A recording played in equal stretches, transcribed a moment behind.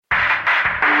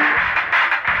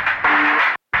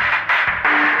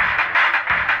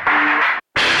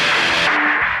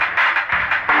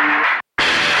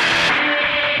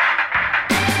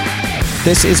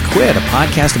This is Quit, a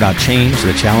podcast about change,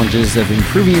 the challenges of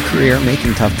improving your career,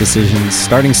 making tough decisions,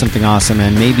 starting something awesome,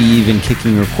 and maybe even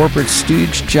kicking your corporate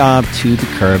stooge job to the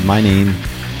curb. My name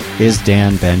is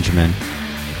Dan Benjamin.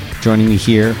 Joining me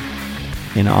here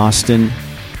in Austin,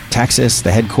 Texas,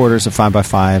 the headquarters of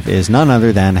 5x5, is none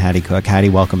other than Hattie Cook. Hattie,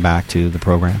 welcome back to the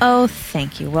program. Oh,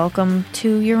 thank you. Welcome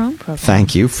to your own program.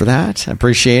 Thank you for that. I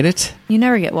appreciate it. You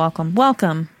never get welcome.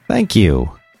 Welcome. Thank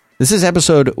you. This is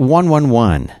episode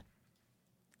 111.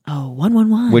 Oh,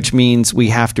 111. Which means we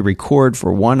have to record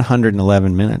for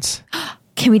 111 minutes.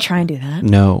 Can we try and do that?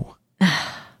 No. Why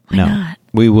not?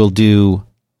 We will do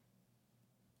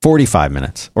 45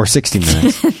 minutes or 60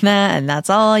 minutes. And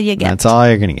that's all you get. That's all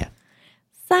you're going to get.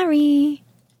 Sorry.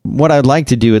 What I'd like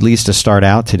to do, at least to start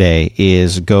out today,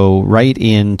 is go right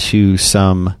into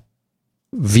some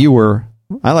viewer,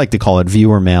 I like to call it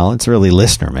viewer mail. It's really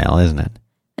listener mail, isn't it?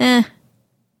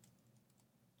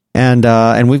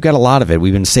 And we've got a lot of it.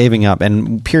 We've been saving up,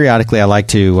 and periodically I like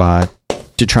to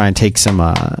try and take some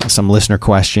listener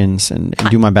questions and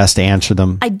do my best to answer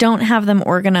them. I don't have them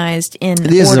organized in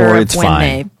order of it's when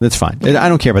fine. That's fine. I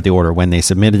don't care about the order when they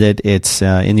submitted it. It's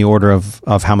in the order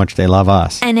of how much they love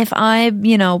us. And if I,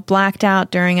 blacked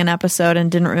out during an episode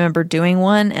and didn't remember doing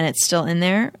one and it's still in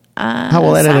there,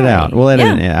 we'll edit it out. We'll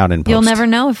edit it out in post. You'll never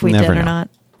know if we did or not.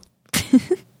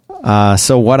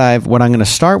 So what I'm going to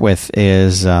start with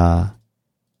is an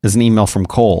email from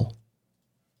Cole,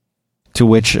 to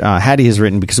which Hattie has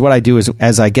written, because what I do is,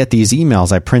 as I get these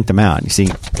emails, I print them out. You see,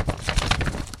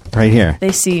 right here.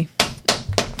 They see.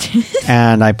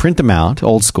 And I print them out,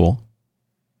 old school,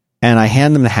 and I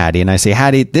hand them to Hattie, and I say,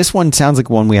 Hattie, this one sounds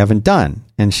like one we haven't done.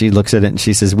 And she looks at it and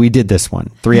she says, we did this one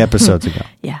 3 episodes ago.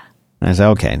 Yeah. And I say,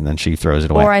 okay, and then she throws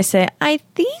it away. Or I say, I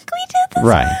think we did this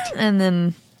right. one. And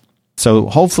then... So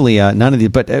hopefully none of these,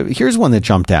 but here's one that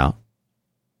jumped out.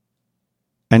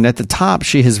 And at the top,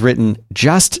 she has written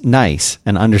just nice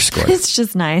and underscore. It's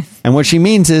just nice. And what she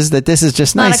means is that this is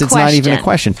just nice. It's not even a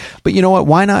question. But you know what?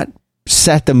 Why not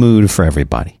set the mood for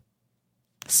everybody?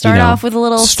 Start off with a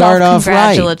little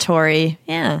self-congratulatory. Right.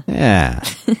 Yeah. Yeah.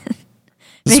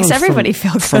 Makes everybody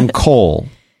feel good. From Cole.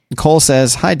 Cole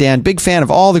says, hi, Dan. Big fan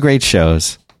of all the great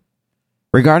shows.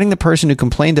 Regarding the person who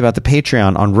complained about the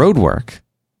Patreon on Roadwork,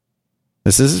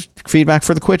 this is feedback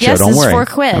for the Quit show. Don't worry. Yes,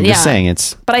 for Quit. I'm just saying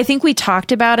it's. But I think we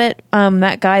talked about it.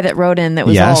 That guy that wrote in that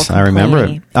was yes, all I remember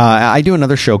it. I do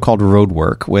another show called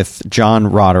Roadwork with John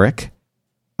Roderick,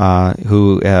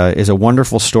 who is a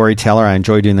wonderful storyteller. I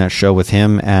enjoy doing that show with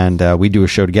him, and we do a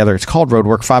show together. It's called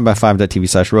Roadwork.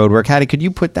 5x5.tv/Roadwork. Hattie, could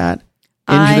you put that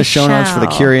into the show notes for the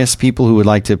curious people who would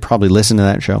like to probably listen to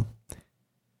that show?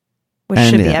 Which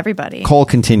should be everybody. Cole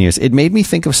continues. It made me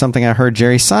think of something I heard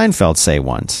Jerry Seinfeld say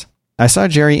once. I saw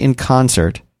Jerry in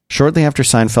concert shortly after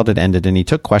Seinfeld had ended, and he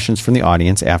took questions from the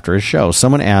audience after his show.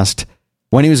 Someone asked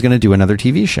when he was going to do another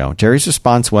TV show. Jerry's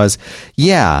response was,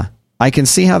 yeah, I can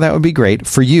see how that would be great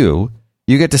for you.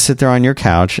 You get to sit there on your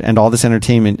couch and all this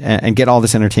entertainment and get all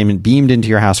this entertainment beamed into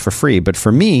your house for free. But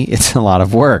for me, it's a lot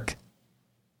of work.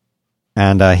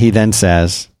 And he then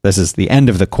says, this is the end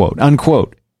of the quote,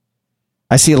 unquote.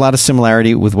 I see a lot of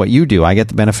similarity with what you do. I get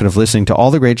the benefit of listening to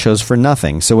all the great shows for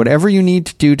nothing. So whatever you need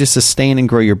to do to sustain and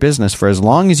grow your business for as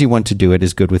long as you want to do it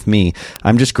is good with me.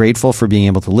 I'm just grateful for being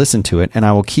able to listen to it. And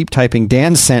I will keep typing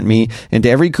Dan sent me into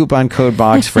every coupon code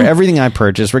box for everything I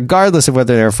purchase, regardless of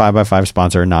whether they're a 5x5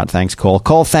 sponsor or not. Thanks, Cole.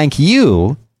 Cole, thank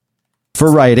you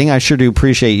for writing. I sure do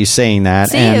appreciate you saying that.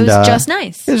 See, and, it was just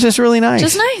nice. It was just really nice.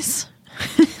 Just nice.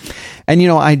 And,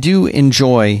 I do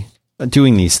enjoy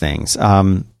doing these things.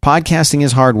 Podcasting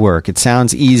is hard work. It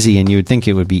sounds easy, and you would think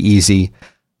it would be easy.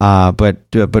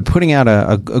 But putting out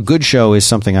a good show is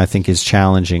something I think is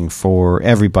challenging for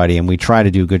everybody, and we try to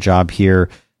do a good job here.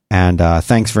 And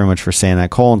thanks very much for saying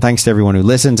that, Cole. And thanks to everyone who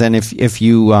listens. And if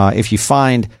you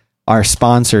find our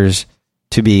sponsors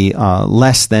to be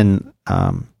less than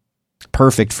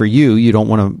perfect for you, you don't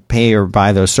want to pay or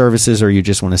buy those services, or you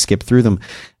just want to skip through them,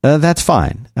 that's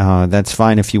fine. That's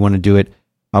fine if you want to do it.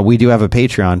 We do have a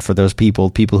Patreon for those people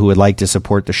who would like to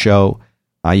support the show.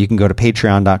 You can go to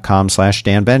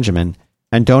patreon.com/Dan Benjamin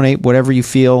and donate whatever you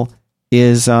feel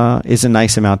is a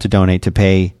nice amount to donate to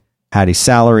pay Hattie's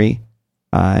salary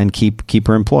and keep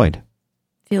her employed.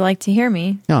 If you like to hear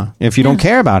me. Yeah. If you don't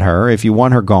care about her, if you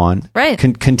want her gone, right.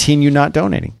 Continue not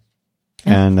donating.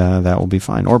 Yeah. And that will be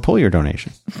fine. Or pull your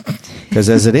donation. Because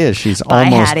as it is, she's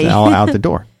almost out the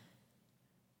door.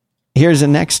 Here's the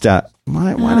next.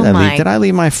 Why did I leave? Did I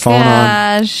leave my phone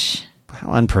on?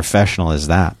 How unprofessional is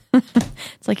that?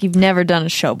 It's like you've never done a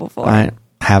show before.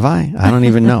 Have I? I don't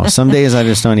even know. Some days I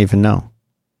just don't even know.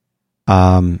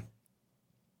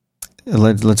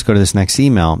 let's go to this next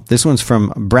email. This one's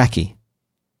from Brecky.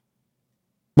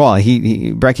 Well,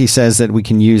 Brecky says that we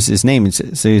can use his name. It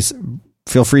says,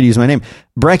 feel free to use my name.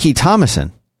 Brecky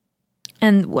Thomason.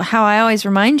 And how I always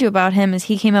remind you about him is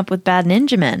he came up with Bad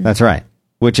Ninja Men. That's right.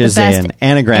 Which is an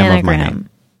anagram of my name.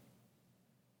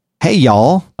 Hey,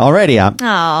 y'all. Already up.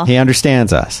 Oh. He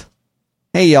understands us.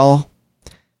 Hey, y'all.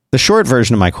 The short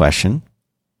version of my question.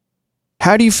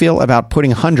 How do you feel about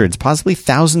putting hundreds, possibly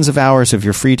thousands of hours of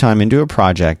your free time into a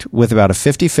project with about a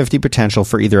 50-50 potential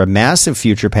for either a massive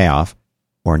future payoff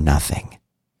or nothing?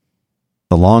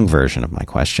 The long version of my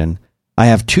question. I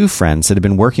have 2 friends that have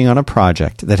been working on a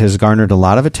project that has garnered a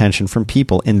lot of attention from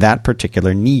people in that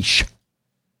particular niche.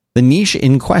 The niche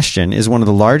in question is one of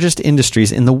the largest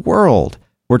industries in the world.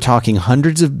 We're talking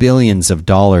hundreds of billions of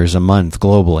dollars a month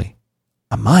globally.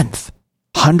 A month.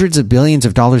 Hundreds of billions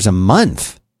of dollars a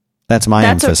month. That's my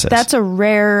emphasis. That's a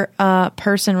rare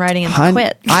person writing in the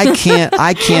quit.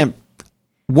 I can't.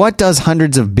 What does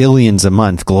hundreds of billions a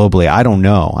month globally? I don't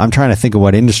know. I'm trying to think of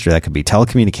what industry that could be.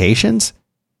 Telecommunications?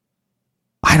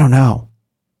 I don't know.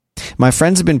 My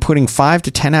friends have been putting 5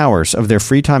 to 10 hours of their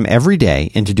free time every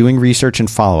day into doing research and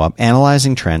follow-up,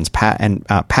 analyzing trends and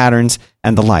patterns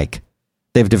and the like.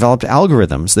 They've developed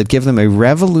algorithms that give them a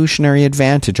revolutionary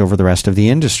advantage over the rest of the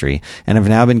industry and have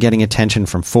now been getting attention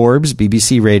from Forbes,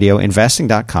 BBC Radio,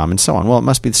 Investing.com, and so on. Well, it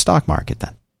must be the stock market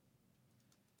then.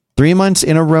 3 months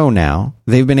in a row now,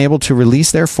 they've been able to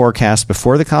release their forecast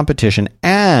before the competition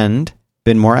and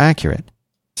been more accurate.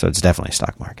 So it's definitely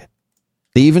stock market.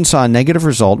 They even saw a negative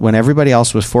result when everybody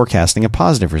else was forecasting a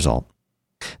positive result.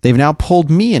 They've now pulled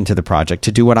me into the project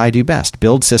to do what I do best: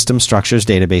 build systems, structures,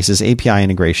 databases, API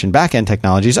integration, back-end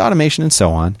technologies, automation, and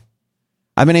so on.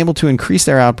 I've been able to increase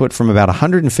their output from about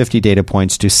 150 data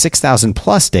points to 6,000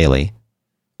 plus daily,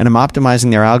 and I'm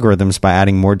optimizing their algorithms by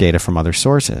adding more data from other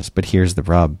sources. But here's the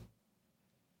rub.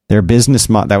 Their business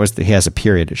model, he has a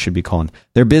period, it should be colon.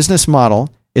 Their business model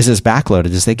is as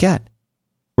backloaded as they get.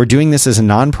 We're doing this as a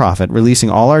nonprofit, releasing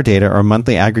all our data or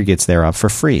monthly aggregates thereof for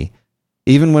free.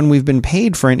 Even when we've been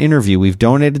paid for an interview, we've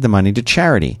donated the money to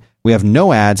charity. We have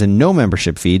no ads and no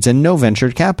membership feeds and no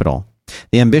venture capital.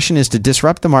 The ambition is to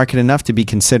disrupt the market enough to be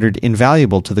considered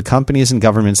invaluable to the companies and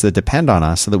governments that depend on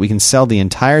us so that we can sell the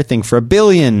entire thing for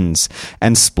billions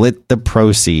and split the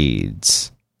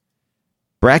proceeds.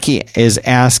 Brecky is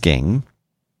asking,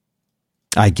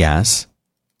 I guess,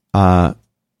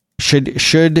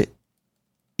 should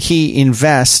he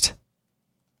invest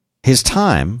his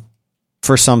time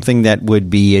for something that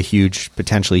would be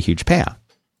potentially huge payoff?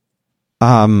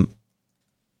 I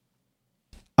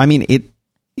mean,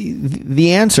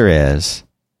 the answer is,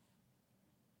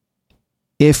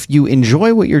 if you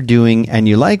enjoy what you're doing and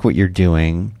you like what you're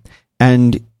doing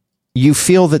and you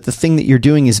feel that the thing that you're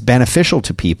doing is beneficial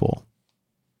to people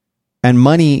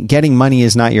and getting money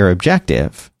is not your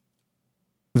objective,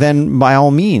 then by all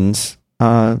means,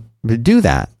 do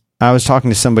that. I was talking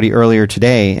to somebody earlier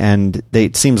today, and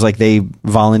it seems like they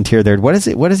volunteer there. What is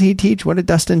it? What does he teach? What did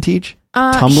Dustin teach?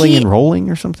 Tumbling and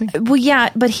rolling or something? Well, yeah,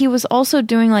 but he was also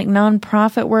doing like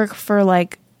nonprofit work for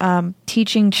like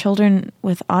teaching children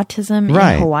with autism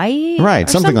in Hawaii. Right,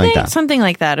 something like that. Something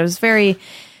like that. It was very,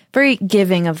 very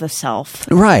giving of the self.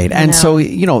 Right, and so,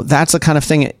 that's the kind of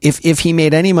thing. If he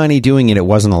made any money doing it, it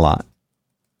wasn't a lot.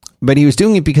 But he was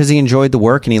doing it because he enjoyed the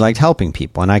work and he liked helping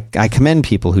people. And I commend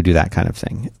people who do that kind of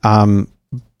thing.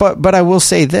 But I will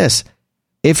say this.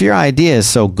 If your idea is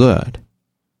so good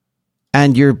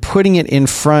and you're putting it in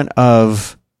front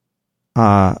of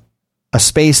a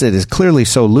space that is clearly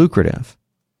so lucrative,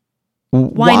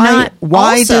 why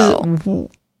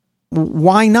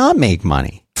not make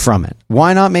money from it?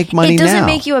 Why not make money now? It doesn't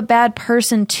make you a bad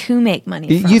person to make money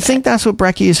from it. You think that's what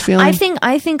Brecky is feeling?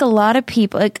 I think a lot of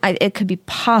people, it could be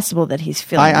possible that he's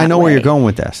feeling I know where you're going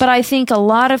with this. But I think a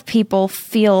lot of people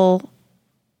feel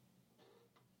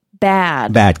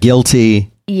bad.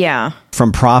 Guilty. Yeah.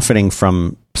 From profiting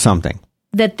from something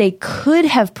that they could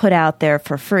have put out there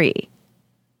for free.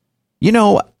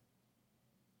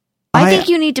 I think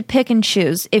you need to pick and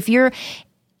choose. If you're,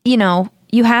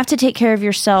 you have to take care of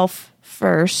yourself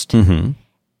first.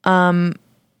 Mm-hmm.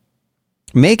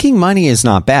 Making money is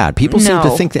not bad. People seem to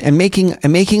think that, and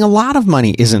making a lot of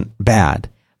money isn't bad.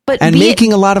 But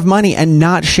making a lot of money and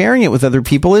not sharing it with other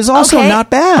people is also not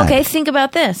bad. Okay, think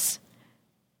about this.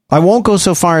 I won't go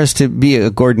so far as to be a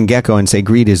Gordon Gekko and say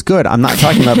greed is good. I'm not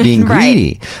talking about being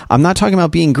greedy. I'm not talking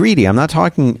about being greedy. I'm not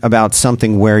talking about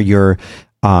something where you're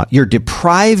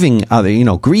depriving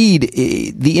other, greed.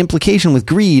 The implication with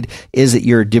greed is that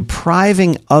you're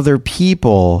depriving other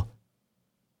people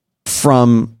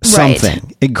from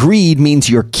something. Right. Greed means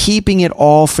you're keeping it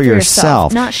all for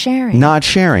yourself. Not sharing. Not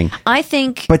sharing. I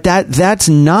think. But that's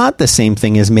not the same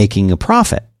thing as making a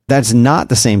profit. That's not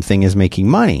the same thing as making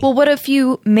money. Well, what if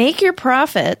you make your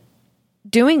profit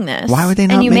doing this? Why would they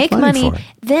not and you make money for it?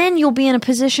 Then you'll be in a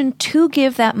position to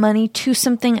give that money to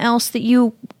something else that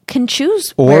you can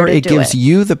choose. Or it gives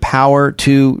you the power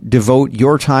to devote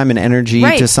your time and energy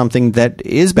to something that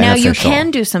is beneficial. Now you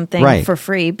can do something for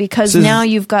free because now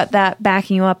you've got that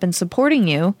backing you up and supporting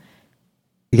you.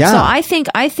 Yeah. So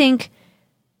I think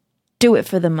do it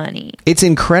for the money. It's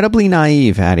incredibly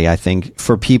naive, Hattie, I think,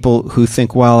 for people who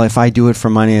think, well, if I do it for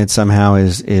money, it somehow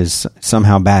is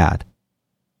somehow bad.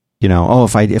 You know,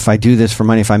 if I do this for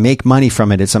money, if I make money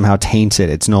from it, it somehow taints it.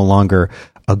 It's no longer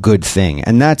a good thing.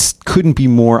 And that couldn't be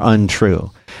more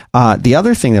untrue. The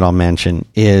other thing that I'll mention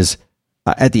is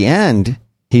at the end,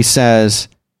 he says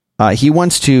he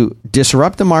wants to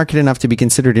disrupt the market enough to be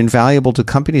considered invaluable to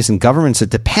companies and governments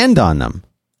that depend on them.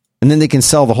 And then they can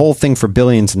sell the whole thing for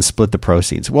billions and split the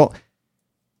proceeds. Well,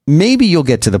 maybe you'll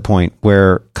get to the point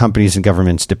where companies and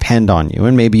governments depend on you,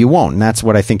 and maybe you won't. And that's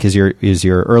what I think is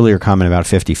your earlier comment about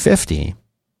 50-50.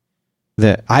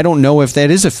 That I don't know if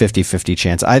that is a 50-50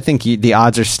 chance. I think the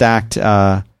odds are stacked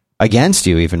against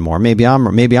you even more. Maybe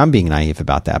I'm being naive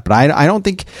about that, but I don't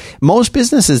think most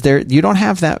businesses you don't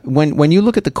have that. When you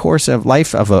look at the course of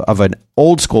life of an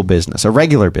old school business, a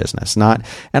regular business, and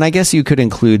I guess you could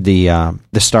include the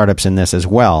startups in this as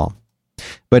well.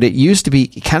 But it used to be,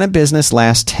 can a business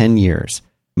last 10 years?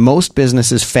 Most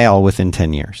businesses fail within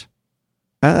 10 years.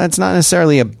 That's not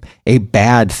necessarily a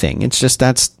bad thing. It's just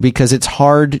that's because it's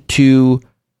hard to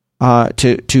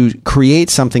create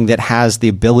something that has the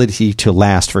ability to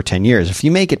last for 10 years. If you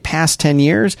make it past 10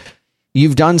 years,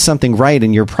 you've done something right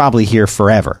and you're probably here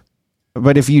forever.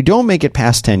 But if you don't make it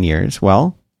past 10 years,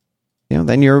 well,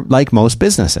 then you're like most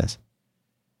businesses.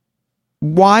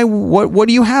 Why? What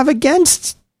do you have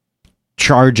against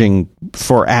charging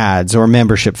for ads or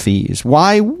membership fees?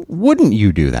 Why wouldn't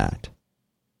you do that?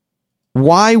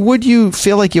 Why would you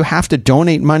feel like you have to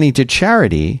donate money to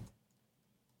charity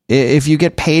if you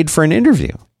get paid for an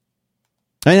interview?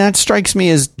 And that strikes me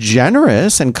as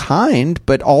generous and kind,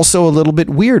 but also a little bit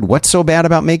weird. What's so bad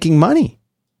about making money?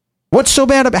 What's so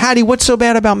bad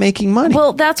about making money?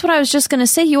 Well, that's what I was just going to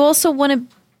say. You also want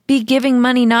to be giving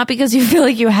money not because you feel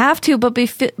like you have to, but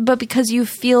because you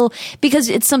feel, because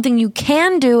it's something you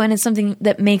can do and it's something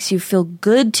that makes you feel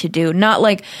good to do. Not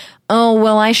like, oh,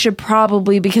 well, I should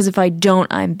probably, because if I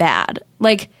don't, I'm bad.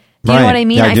 Like, you know what I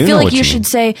mean? Yeah, I feel like you should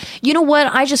say, you know what?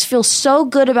 I just feel so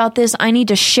good about this. I need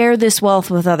to share this wealth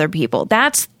with other people.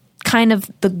 That's kind of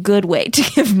the good way to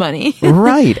give money.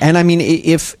 Right. And I mean,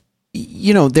 if,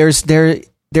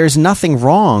 there's nothing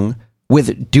wrong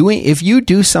with if you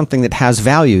do something that has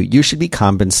value, you should be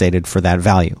compensated for that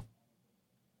value.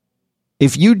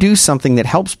 If you do something that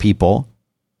helps people,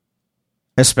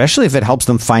 especially if it helps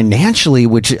them financially,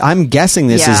 which I'm guessing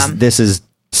this is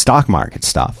stock market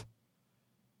stuff.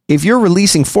 If you're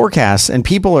releasing forecasts and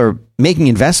people are making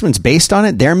investments based on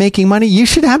it, they're making money, you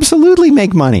should absolutely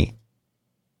make money.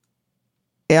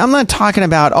 I'm not talking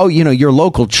about, your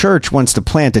local church wants to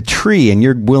plant a tree and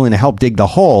you're willing to help dig the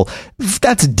hole.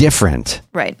 That's different.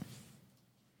 Right.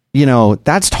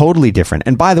 That's totally different.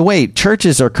 And by the way,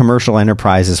 churches are commercial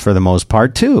enterprises for the most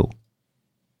part, too.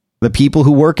 The people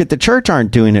who work at the church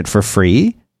aren't doing it for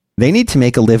free. They need to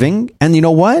make a living. And you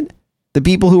know what? The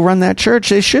people who run that church,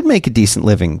 they should make a decent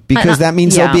living because that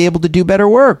means they'll be able to do better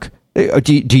work.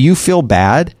 Do you feel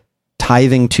bad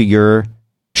tithing to your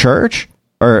church?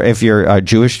 Or if you're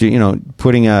Jewish,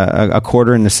 putting a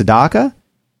quarter in the tzedakah?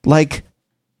 Like,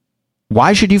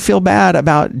 why should you feel bad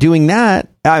about doing that,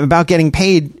 about getting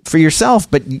paid for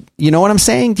yourself? But you know what I'm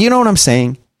saying? Do you know what I'm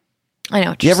saying? I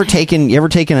know what you're saying. You ever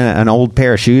taken an old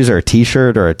pair of shoes or a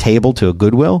T-shirt or a table to a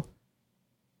Goodwill?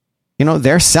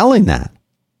 They're selling that.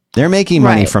 They're making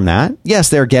money from that. Yes,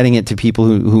 they're getting it to people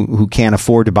who can't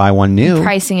afford to buy one new.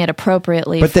 Pricing it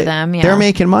appropriately for them. Yeah. They're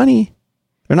making money.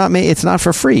 They're not. It's not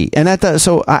for free. And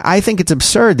so I think it's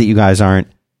absurd that you guys aren't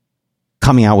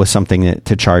coming out with something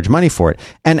to charge money for it.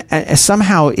 And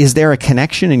somehow, is there a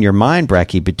connection in your mind,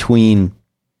 Brecky, between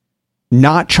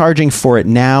not charging for it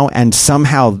now and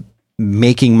somehow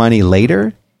making money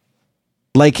later?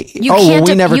 Like,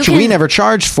 we never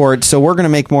charged for it, so we're going to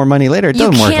make more money later. It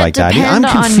doesn't work like that. I'm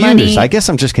confused. I guess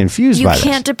I'm just confused by this.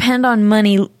 You can't depend on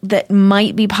money that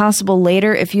might be possible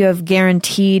later if you have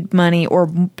guaranteed money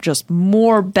or just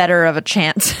more better of a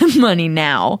chance of money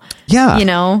now. Yeah.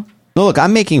 No, look,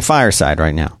 I'm making Fireside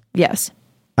right now. Yes.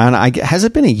 And has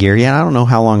it been a year yet? I don't know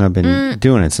how long I've been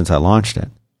doing it since I launched it.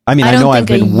 I mean, I know I've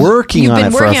been working on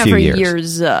it for a few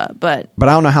years, but I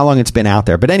don't know how long it's been out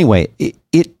there. But anyway,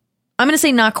 I'm going to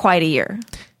say not quite a year.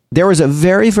 There was a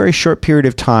very, very short period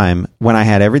of time when I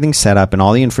had everything set up and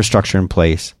all the infrastructure in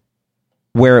place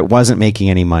where it wasn't making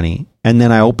any money. And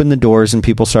then I opened the doors and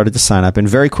people started to sign up. And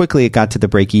very quickly it got to the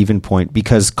break-even point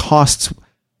because costs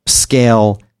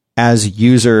scale as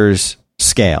users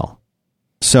scale.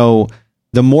 So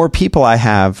the more people I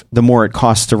have, the more it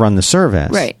costs to run the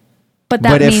service. Right. But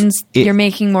that means you're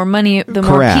making more money the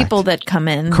more people that come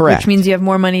in. Correct. Which means you have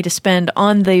more money to spend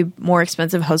on the more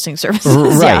expensive hosting services.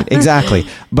 Right, exactly.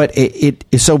 But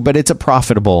but it's a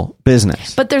profitable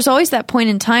business. But there's always that point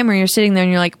in time where you're sitting there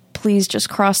and you're like, please just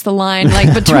cross the line,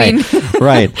 like between.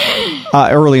 Right.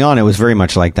 Early on, it was very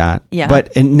much like that. Yeah.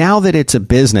 But now that it's a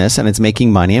business and it's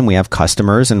making money and we have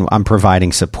customers and I'm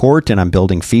providing support and I'm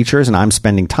building features and I'm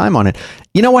spending time on it,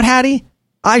 you know what, Hattie?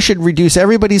 I should reduce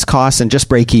everybody's costs and just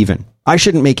break even. I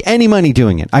shouldn't make any money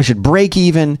doing it. I should break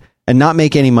even and not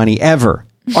make any money ever.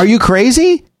 Are you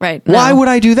crazy? Right. Why would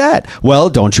I do that? Well,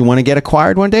 don't you want to get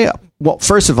acquired one day? Well,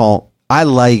 first of all, I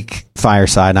like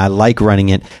Fireside and I like running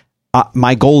it.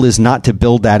 My goal is not to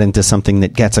build that into something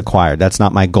that gets acquired. That's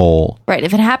not my goal. Right.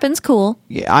 If it happens, cool.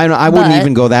 Yeah, I wouldn't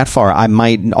even go that far. I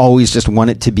might always just want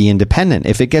it to be independent.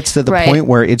 If it gets to the point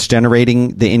where it's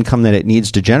generating the income that it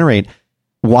needs to generate,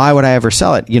 why would I ever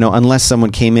sell it? Unless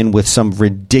someone came in with some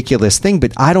ridiculous thing,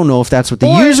 but I don't know if that's what the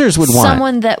users would want.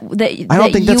 Someone that I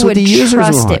don't think that's what the users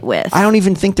would want. It with. I don't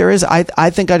even think there is.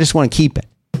 I think I just want to keep it.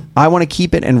 I want to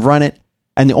keep it and run it.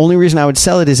 And the only reason I would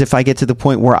sell it is if I get to the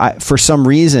point where for some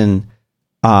reason,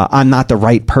 I'm not the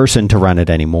right person to run it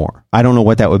anymore. I don't know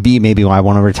what that would be. Maybe I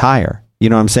want to retire. You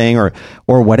know what I'm saying?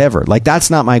 Or whatever. Like, that's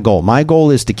not my goal. My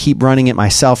goal is to keep running it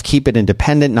myself, keep it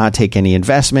independent, not take any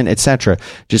investment, etc.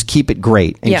 Just keep it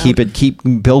great and keep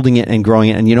building it and growing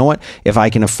it. And you know what? If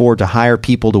I can afford to hire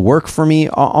people to work for me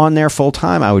on there full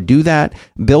time, I would do that,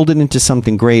 build it into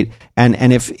something great. And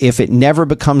if it never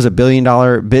becomes $1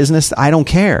 billion business, I don't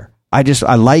care. I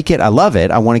like it. I love it.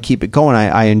 I want to keep it going.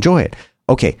 I enjoy it.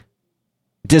 Okay.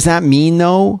 Does that mean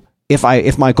though,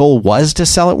 if my goal was to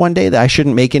sell it one day, that I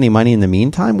shouldn't make any money in the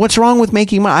meantime? What's wrong with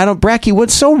making money? Bracky,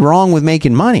 what's so wrong with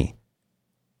making money?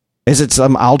 Is it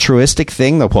some altruistic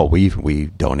thing that, well, we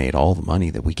donate all the money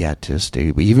that we get to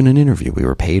stay? Even an interview, we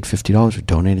were paid $50. We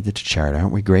donated it to charity.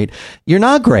 Aren't we great? You're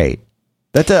not great.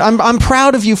 I'm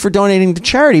proud of you for donating to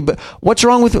charity, but what's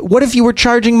wrong with it? What if you were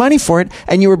charging money for it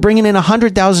and you were bringing in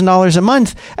 $100,000 a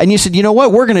month and you said, you know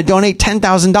what, we're going to donate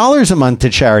 $10,000 a month to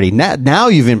charity. Now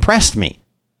you've impressed me.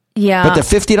 Yeah. But the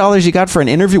 $50 you got for an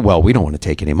interview, well, we don't want to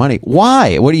take any money.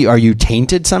 Why? Are you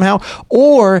tainted somehow?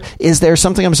 Or is there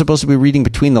something I'm supposed to be reading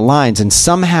between the lines, and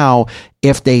somehow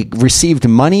if they received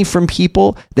money from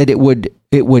people that it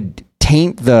would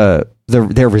taint their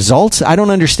results? I don't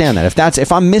understand that.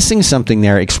 If I'm missing something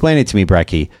there, explain it to me,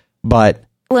 Brecky. But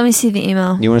let me see the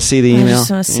email. You want to see the email? I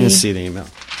just want to see the email.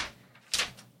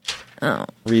 Oh.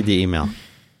 Read the email. I'm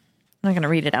not going to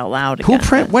read it out loud again.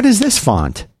 What is this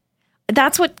font?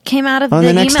 That's what came out of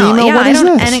the next email. Yeah, what is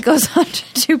this? And it goes on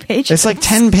to 2 pages. It's like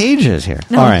 10 pages here.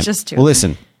 No, all right. It's just 2. Well,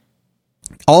 listen.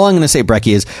 All I'm going to say,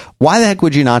 Brecky, is why the heck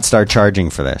would you not start charging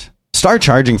for this? Start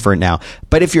charging for it now.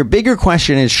 But if your bigger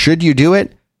question is, should you do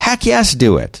it? Heck yes,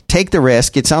 do it. Take the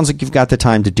risk. It sounds like you've got the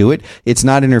time to do it. It's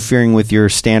not interfering with your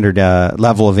standard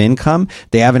level of income.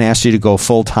 They haven't asked you to go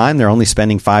full time. They're only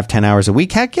spending 5-10 hours a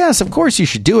week. Heck yes, of course you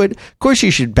should do it. Of course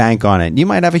you should bank on it. You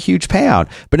might have a huge payout.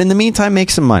 But in the meantime, make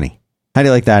some money. How do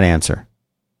you like that answer?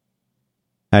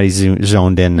 How do you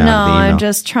zoned in now? No, I'm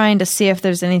just trying to see if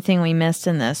there's anything we missed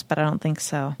in this, but I don't think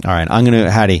so. All right, I'm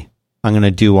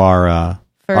gonna do our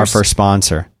first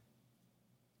sponsor.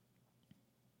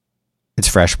 It's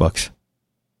FreshBooks.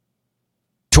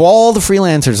 To all the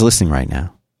freelancers listening right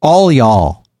now, all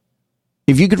y'all,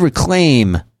 if you could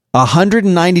reclaim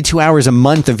 192 hours a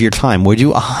month of your time, would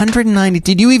you? 190?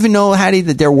 Did you even know, Hattie,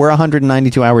 that there were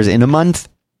 192 hours in a month?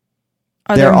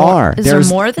 There are. Is there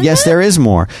more than Yes, that? there is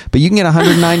more. But you can get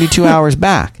 192 hours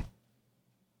back.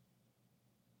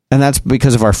 And that's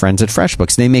because of our friends at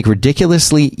FreshBooks. They make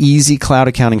ridiculously easy cloud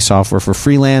accounting software for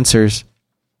freelancers,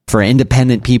 for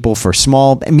independent people, for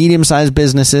small, medium-sized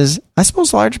businesses. I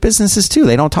suppose large businesses too.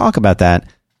 They don't talk about that.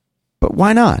 But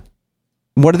why not?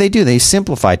 What do? They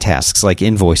simplify tasks like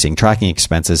invoicing, tracking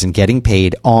expenses, and getting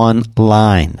paid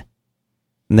online.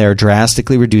 And they're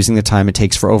drastically reducing the time it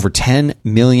takes for over 10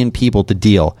 million people to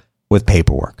deal with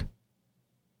paperwork.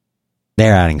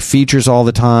 They're adding features all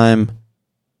the time.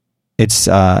 It's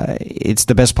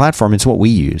the best platform. It's what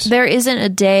we use. There isn't a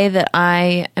day that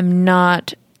I am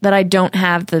not that I don't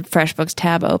have the FreshBooks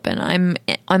tab open.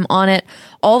 I'm on it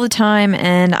all the time,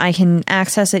 and I can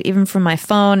access it even from my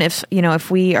phone. If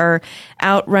we are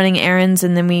out running errands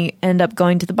and then we end up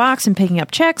going to the box and picking up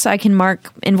checks, I can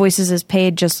mark invoices as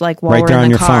paid just like while right we're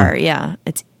in the car. Phone. Yeah,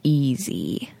 it's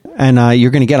easy. And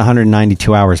you're going to get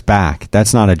 192 hours back.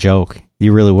 That's not a joke.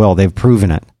 You really will. They've proven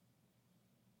it.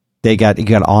 You got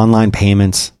online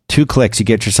payments. 2 clicks, you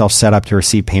get yourself set up to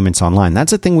receive payments online.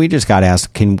 That's a thing we just got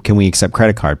asked. Can we accept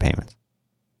credit card payments?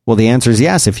 Well, the answer is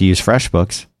yes if you use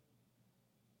FreshBooks.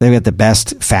 They've got the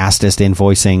best, fastest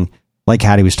invoicing. Like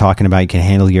Hattie was talking about, you can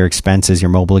handle your expenses, your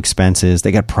mobile expenses.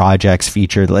 They got projects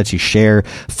feature that lets you share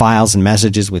files and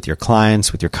messages with your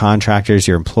clients, with your contractors,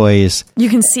 your employees. You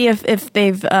can see if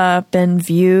they've been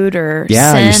viewed or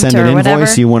sent you send an invoice.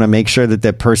 Whatever. You want to make sure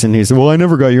that person who's, well, I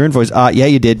never got your invoice. Yeah,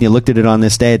 you did. And you looked at it on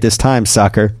this day at this time,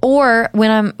 sucker. Or when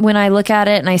I look at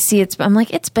it and I see I'm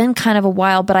like, it's been kind of a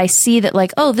while, but I see that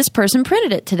like, oh, this person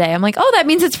printed it today. I'm like, oh, that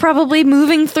means it's probably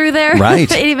moving through there.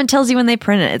 Right. It even tells you when they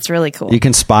print it. It's really cool. You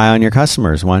can spy on your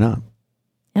customers. Why not?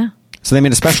 Yeah. So they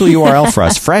made a special URL for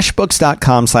us,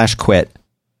 freshbooks.com/quit.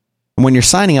 And when you're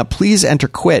signing up, please enter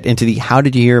quit into the How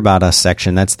Did You Hear About Us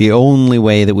section. That's the only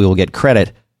way that we will get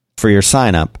credit for your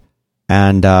sign up.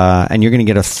 And you're going to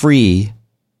get a free,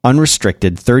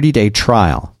 unrestricted 30-day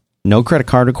trial. No credit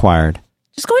card required.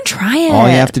 Just go and try it. All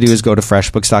you have to do is go to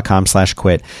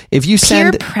freshbooks.com/quit. If you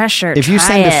send peer pressure, if you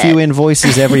send a few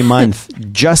invoices every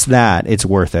month, just that, it's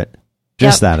worth it.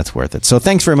 Just that, it's worth it. So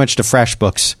thanks very much to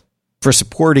FreshBooks for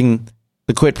supporting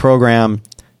the Quit program.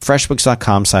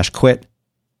 Freshbooks.com/quit.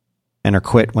 Enter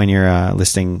quit when you're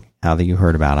listing how that you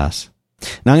heard about us.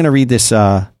 Now I'm going to read this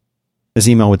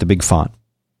email with the big font.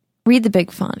 Read the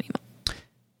big font email.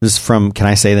 This is from, can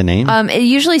I say the name? It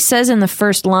usually says in the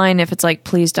first line if it's like,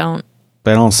 please don't.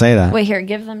 They don't say that. Wait, here,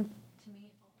 give them to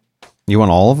me. You want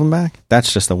all of them back?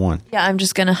 That's just the one. Yeah, I'm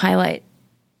just going to highlight.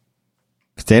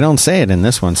 They don't say it in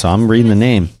this one, so I'm reading the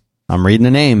name.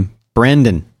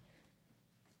 Brendan.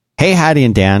 Hey, Hattie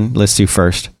and Dan. Let's do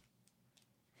first.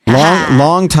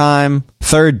 Long time,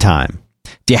 third time.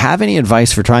 Do you have any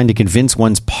advice for trying to convince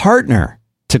one's partner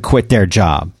to quit their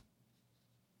job?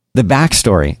 The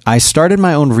backstory. I started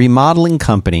my own remodeling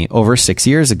company over 6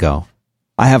 years ago.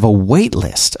 I have a wait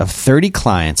list of 30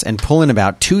 clients and pull in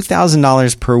about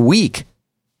 $2,000 per week,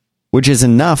 which is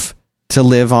enough to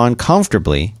live on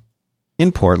comfortably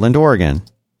in Portland, Oregon.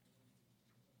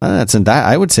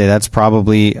 I would say that's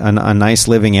probably a nice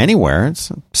living anywhere. It's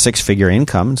a 6-figure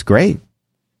income. It's great.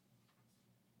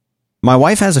 My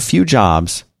wife has a few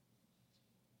jobs,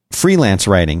 freelance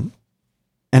writing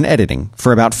and editing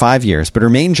for about 5 years, but her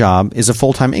main job is a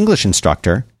full-time English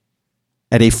instructor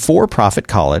at a for-profit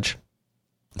college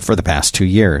for the past 2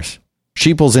 years.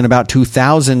 She pulls in about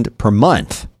 $2,000 per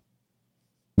month,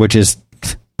 which is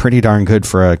pretty darn good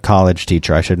for a college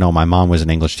teacher. I should know. My mom was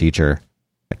an English teacher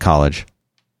at college.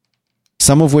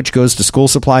 Some of which goes to school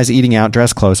supplies, eating out,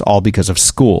 dress clothes, all because of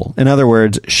school. In other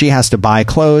words, she has to buy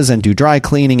clothes and do dry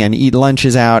cleaning and eat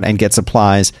lunches out and get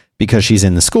supplies because she's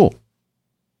in the school.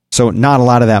 So not a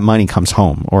lot of that money comes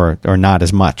home, or not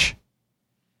as much.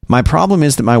 My problem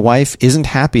is that my wife isn't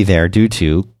happy there due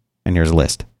to, and here's a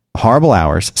list, horrible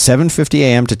hours, 7:50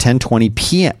 a.m. to 10:20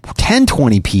 p.m.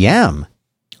 10:20 p.m.?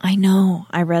 I know.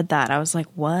 I read that. I was like,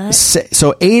 what?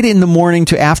 So 8 in the morning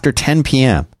to after 10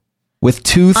 p.m. with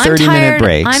two 30-minute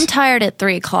breaks. I'm tired at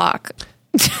 3 o'clock.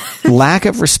 Lack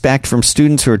of respect from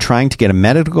students who are trying to get a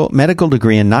medical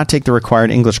degree and not take the required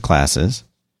English classes.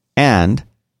 And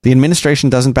the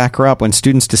administration doesn't back her up when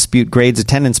students dispute grades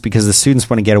attendance because the students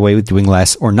want to get away with doing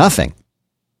less or nothing.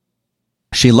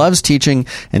 She loves teaching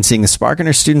and seeing the spark in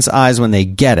her students' eyes when they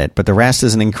get it, but the rest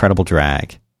is an incredible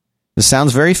drag. This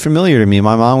sounds very familiar to me.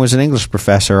 My mom was an English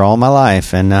professor all my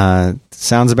life, and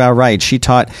sounds about right. She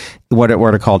taught what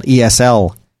are called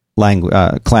ESL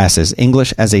classes,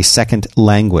 English as a Second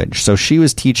Language. So she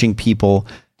was teaching people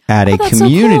at a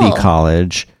community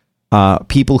college,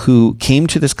 people who came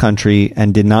to this country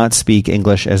and did not speak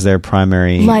English as their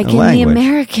primary language. Like in the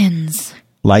Americans.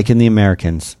 Like in the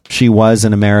Americans. She was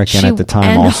an American at the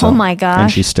time also. Oh my gosh.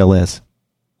 And she still is.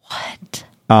 What?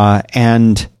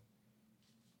 And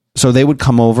so they would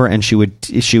come over and she would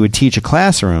teach a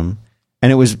classroom,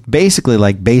 and it was basically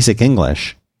like basic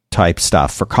English type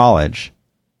stuff for college.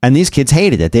 And these kids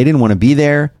hated it. They didn't want to be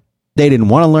there. They didn't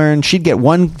want to learn. She'd get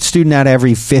one student out of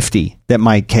every 50 that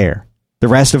might care. The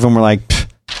rest of them were like,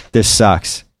 this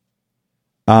sucks.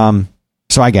 So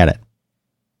I get it.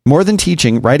 More than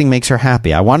teaching, writing makes her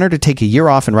happy. I want her to take a year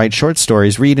off and write short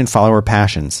stories, read, and follow her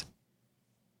passions.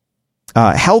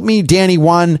 Help me, Danny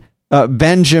Juan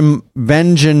Benjanomi.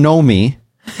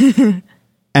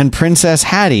 And Princess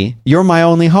Hattie, you're my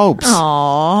only hopes.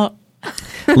 Aww.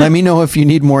 Let me know if you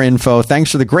need more info.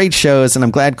 Thanks for the great shows, and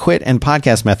I'm glad Quit and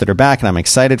Podcast Method are back, and I'm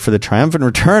excited for the triumphant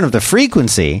return of the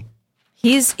frequency.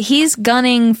 He's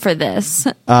gunning for this.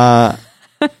 Then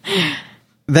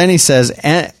he says,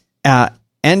 end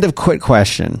of Quit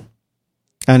question.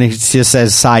 And he just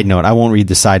says, side note. I won't read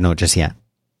the side note just yet.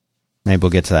 Maybe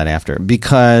we'll get to that after.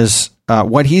 Because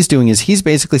what he's doing is he's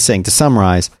basically saying, to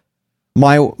summarize,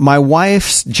 my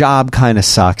wife's job kind of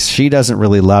sucks. She doesn't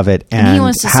really love it. And he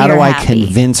wants to see how do her I happy.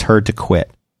 convince her to quit?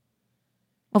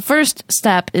 Well, first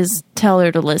step is tell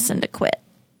her to listen to Quit.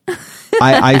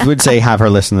 I would say have her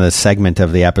listen to this segment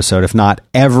of the episode, if not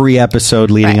every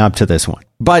episode leading up to this one.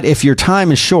 But if your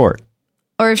time is short,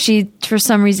 or if she, for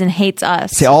some reason, hates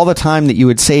us. see, all the time that you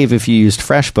would save if you used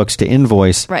FreshBooks to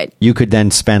invoice, Right. you could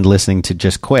then spend listening to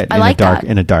Just Quit I like that.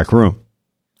 in a dark room.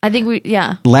 I think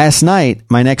Last night,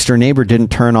 my next door neighbor didn't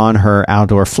turn on her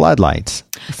outdoor floodlights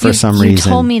for some reason.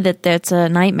 You told me that that's a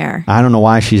nightmare. I don't know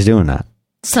why she's doing that.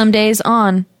 Some days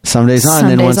on. Some days on, Some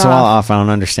then days once in a while off. off. I don't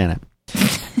understand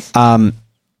it.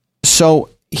 So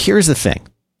here's the thing.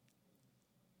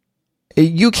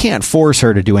 You can't force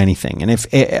her to do anything. And if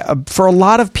for a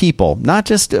lot of people, not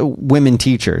just women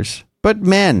teachers, but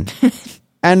men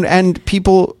and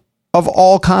people of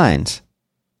all kinds,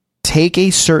 take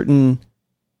a certain...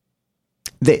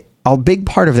 a big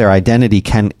part of their identity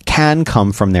can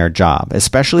come from their job,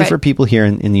 especially for people here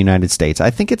in the United States.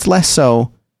 I think it's less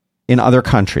so in other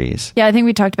countries. Yeah, I think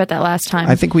we talked about that last time.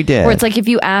 I think we did. Where it's like if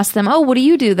you ask them, "Oh, what do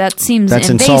you do?" That seems that's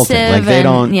invasive. insulting. Like they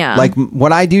don't. Yeah. Like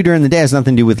what I do during the day has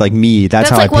nothing to do with like me. That's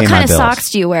how like I pay what my kind bills. of socks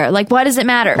do you wear? Like, why does it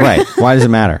matter? Right? Why does it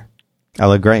matter? I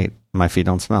look great. My feet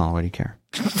don't smell. What do you care?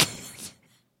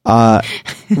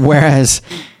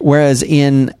 Whereas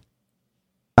in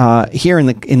here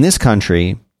in this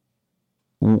country,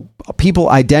 people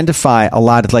identify a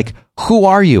lot of like, who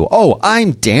are you? Oh,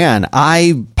 I'm Dan.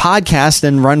 I podcast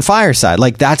and run Fireside.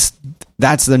 Like that's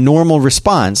the normal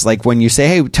response. Like when you say,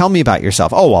 hey, tell me about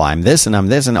yourself. Oh, well, I'm this and I'm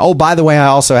this. And oh, by the way, I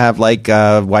also have like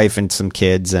a wife and some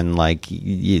kids and like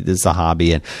this is a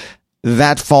hobby. And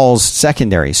that falls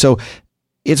secondary. So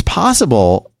it's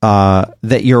possible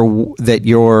that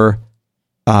your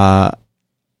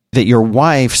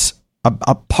wife's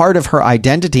a part of her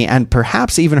identity and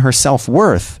perhaps even her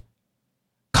self-worth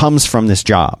comes from this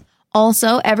job.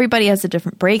 Also, everybody has a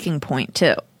different breaking point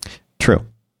too. True.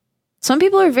 Some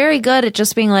people are very good at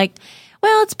just being like,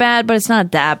 well, it's bad, but it's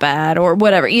not that bad or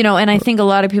whatever, and I think a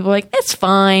lot of people are like, it's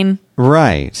fine.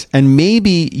 Right. And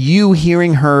maybe you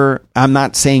hearing her, I'm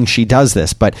not saying she does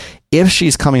this, but if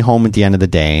she's coming home at the end of the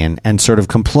day and sort of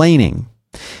complaining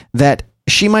that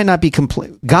she might not be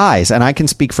guys, and I can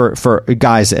speak for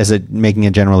guys as making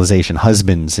a generalization,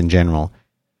 husbands in general.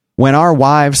 When our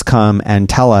wives come and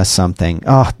tell us something,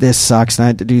 oh, this sucks, and I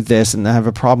had to do this, and I have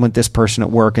a problem with this person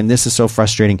at work, and this is so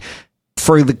frustrating.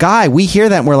 For the guy, we hear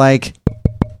that and we're like,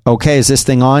 okay, is this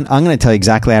thing on? I'm going to tell you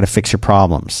exactly how to fix your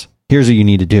problems. Here's what you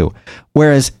need to do.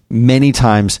 Whereas many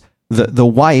times the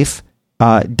wife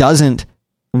doesn't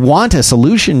want a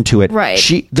solution to it. Right.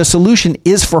 The solution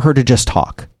is for her to just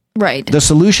talk. Right. The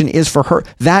solution is for her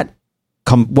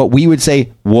what we would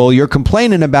say, well, you're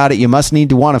complaining about it. You must need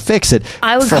to want to fix it.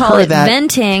 I would call it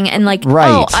venting and like,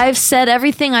 oh, I've said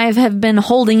everything I have been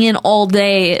holding in all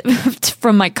day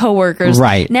from my coworkers.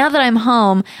 Right. Now that I'm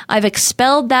home, I've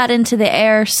expelled that into the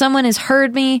air. Someone has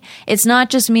heard me. It's not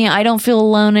just me. I don't feel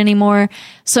alone anymore.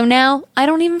 So now I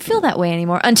don't even feel that way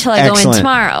anymore until I go in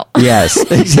tomorrow. Yes,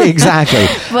 exactly.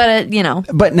 But,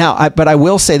 But I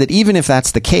will say that even if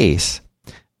that's the case,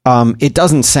 it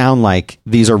doesn't sound like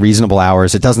these are reasonable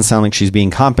hours. It doesn't sound like she's being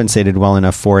compensated well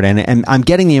enough for it. And I'm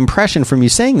getting the impression from you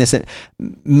saying this that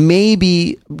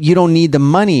maybe you don't need the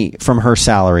money from her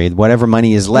salary, whatever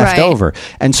money is left over.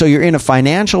 And so you're in a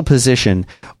financial position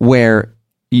where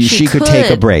she could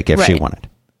take a break if she wanted.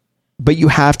 But you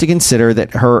have to consider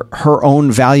that her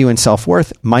own value and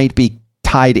self-worth might be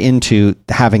tied into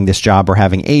having this job or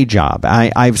having a job.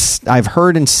 I've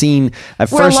heard and seen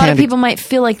where a lot of people might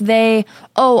feel like I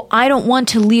don't want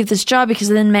to leave this job because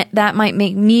then that might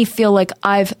make me feel like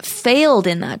I've failed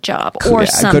in that job or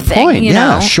something. Good point.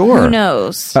 Yeah, sure. Who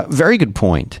knows? Very good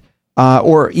point.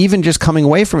 Or even just coming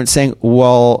away from it saying,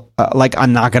 well,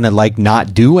 I'm not going to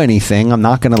not do anything. I'm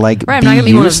not going to I'm not going to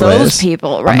be one of those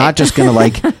people. Right. I'm not just going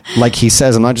to like he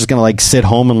says, I'm not just going to sit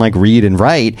home and read and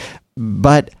write.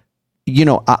 But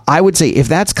I would say if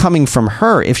that's coming from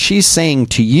her, if she's saying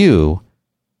to you,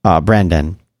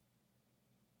 Brendan,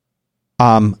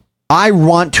 I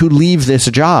want to leave this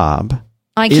job.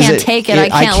 I can't take it. I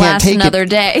can't last another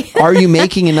day. Are you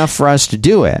making enough for us to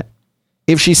do it?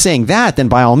 If she's saying that, then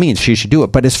by all means, she should do it.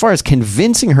 But as far as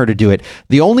convincing her to do it,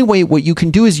 the only way what you can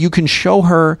do is you can show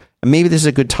her, and maybe this is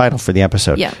a good title for the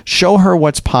episode, show her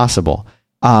what's possible.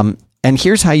 And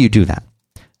here's how you do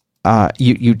that.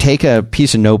 You take a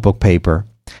piece of notebook paper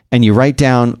and you write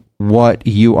down what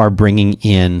you are bringing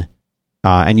in.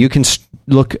 And you can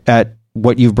look at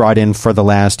what you've brought in for the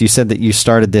last, you said that you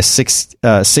started this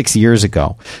 6 years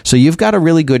ago. So you've got a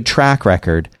really good track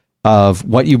record of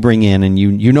what you bring in, and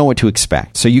you know what to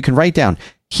expect. So you can write down,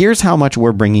 here's how much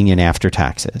we're bringing in after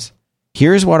taxes.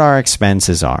 Here's what our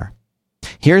expenses are.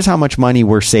 Here's how much money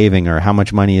we're saving or how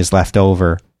much money is left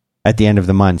over at the end of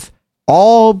the month.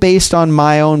 All based on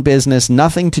my own business,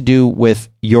 nothing to do with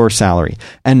your salary.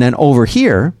 And then over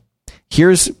here,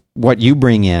 here's what you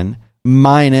bring in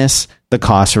minus the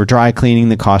cost for dry cleaning,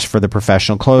 the cost for the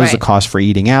professional clothes, the cost for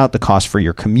eating out, the cost for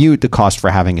your commute, the cost for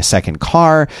having a second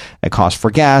car, the cost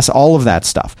for gas, all of that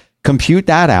stuff. Compute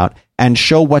that out and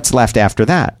show what's left after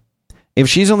that. If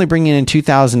she's only bringing in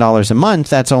 $2,000 a month,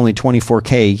 that's only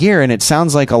 $24K a year. And it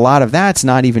sounds like a lot of that's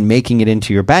not even making it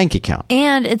into your bank account.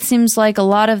 And it seems like a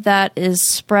lot of that is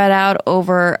spread out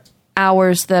over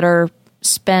hours that are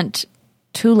spent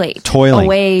too late, toiling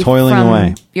away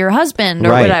your husband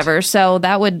or whatever. So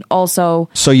that would also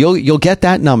you'll get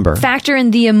that number. Factor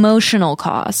in the emotional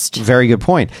cost. Very good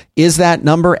point. Is that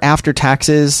number after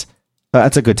taxes?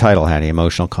 That's a good title, Hattie.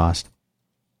 Emotional cost.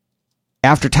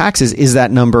 After taxes, is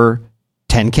that number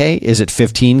 10K? Is it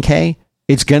 15K?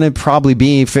 It's going to probably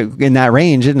be in that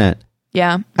range, isn't it?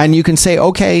 Yeah. And you can say,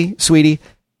 okay, sweetie,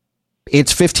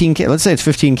 it's 15K. Let's say it's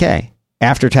 15K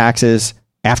after taxes.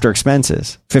 After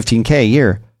expenses, 15K a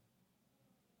year.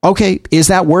 Okay, is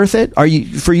that worth it?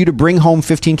 For you to bring home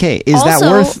 15K? Is that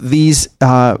worth these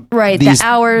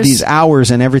the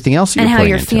hours and everything else you're and how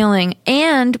you're into? Feeling?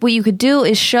 And what you could do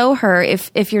is show her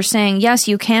if you're saying yes,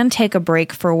 you can take a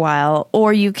break for a while,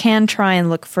 or you can try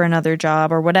and look for another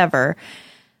job or whatever.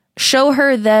 Show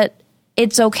her that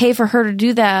it's okay for her to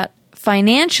do that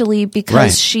financially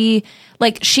because she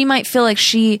might feel like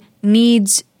she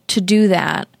needs to do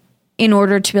that in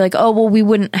order to be like, oh, well, we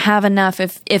wouldn't have enough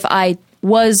if I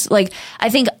was like,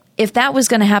 I think if that was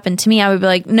going to happen to me, I would be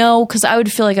like, no, because I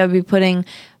would feel like I would be putting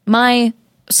my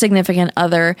significant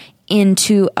other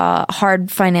into a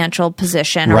hard financial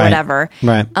position or whatever.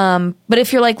 Right. But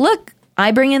if you're like, look,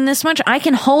 I bring in this much, I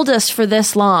can hold us for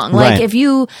this long. Like if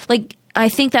you like, I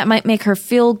think that might make her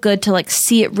feel good to like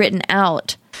see it written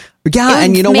out. Yeah,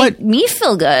 and you know what? Me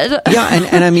feel good. Yeah,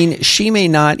 and I mean, she may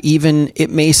not even,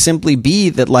 it may simply be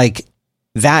that like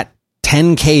that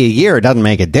 10K a year doesn't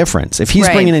make a difference. If he's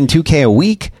bringing in 2K a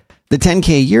week, the 10K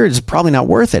a year is probably not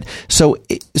worth it. So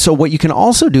what you can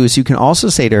also do is you can also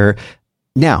say to her,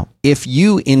 now, if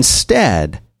you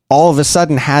instead all of a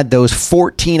sudden had those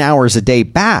 14 hours a day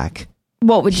back,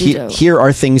 what would you do? Here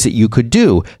are things that you could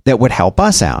do that would help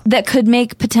us out. That could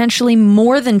make potentially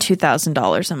more than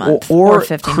 $2,000 a month or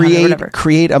 $1,500,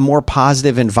 create a more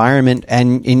positive environment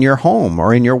and in your home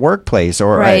or in your workplace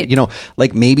or,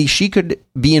 like maybe she could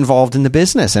be involved in the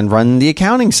business and run the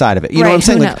accounting side of it. You know what I'm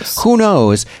saying? Who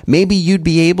knows? Maybe you'd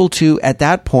be able to, at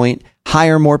that point,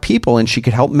 hire more people and she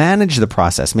could help manage the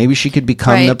process. Maybe she could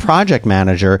become the project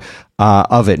manager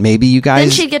of it. Maybe you guys...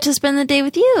 Then she'd get to spend the day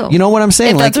with you. You know what I'm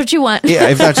saying? If that's what you want. Yeah,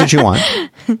 if that's what you want.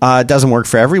 It doesn't work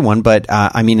for everyone, but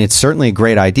I mean, it's certainly a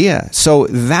great idea. So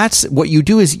that's what you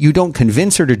do is you don't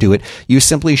convince her to do it. You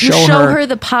simply show her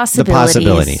the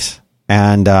possibilities.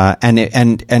 And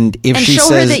if she show says...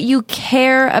 her that you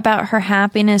care about her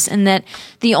happiness and that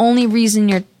the only reason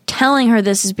you're telling her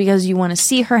this is because you want to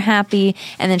see her happy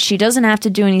and that she doesn't have to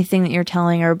do anything that you're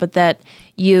telling her, but that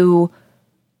you're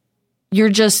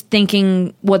just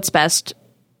thinking what's best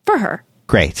for her.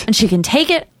 Great. And she can take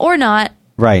it or not.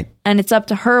 Right. And it's up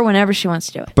to her whenever she wants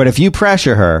to do it. But if you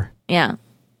pressure her,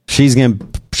 she's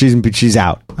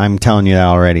out. I'm telling you that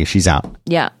already. She's out.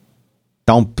 Yeah.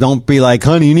 Don't be like,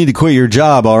 honey, you need to quit your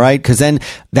job, all right? Because then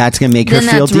that's going to make her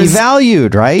feel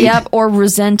devalued, right? Yep, or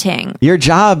resenting. Your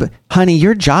job, honey,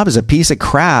 your job is a piece of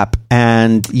crap,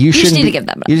 and you shouldn't. Just need to give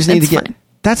that up. You just need to get.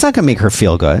 That's not going to make her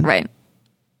feel good, right?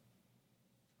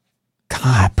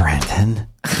 God, Brendan,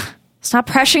 stop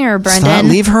pressuring her, Brendan.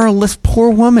 Leave her a poor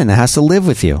woman that has to live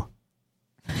with you.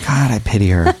 God, I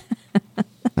pity her.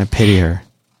 I pity her.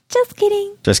 Just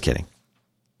kidding. Just kidding.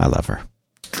 I love her.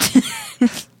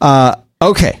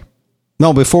 Okay.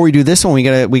 No, before we do this one, we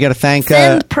gotta thank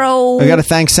SendPro. We gotta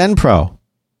thank SendPro.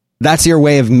 That's your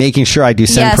way of making sure I do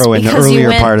SendPro in the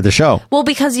earlier part of the show. Well,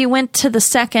 because you went to the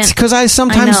second. Because I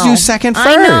sometimes do second first.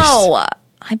 I know.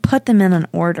 I put them in an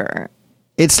order.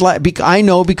 It's like I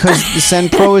know because the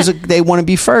SendPro they want to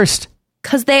be first.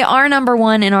 Because they are number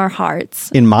one in our hearts.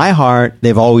 In my heart,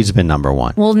 they've always been number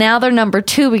one. Well, now they're number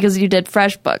two because you did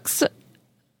FreshBooks.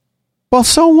 Well,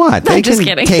 so what? They just can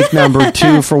kidding. take number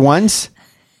two for once.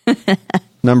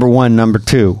 Number one, number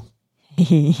two.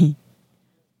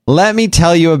 Let me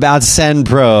tell you about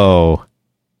SendPro.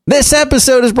 This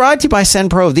episode is brought to you by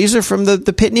SendPro. These are from the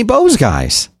Pitney Bowes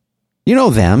guys. You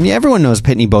know them. Everyone knows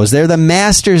Pitney Bowes. They're the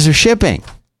masters of shipping.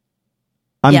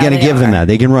 I'm going to give them that.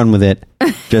 They can run with it.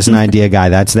 Just an idea guy.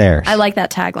 That's theirs. I like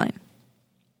that tagline.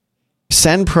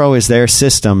 SendPro is their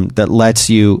system that lets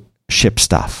you ship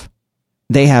stuff.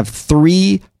 They have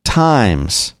 3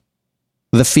 times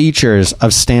the features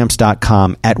of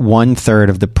Stamps.com at 1/3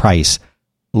 of the price.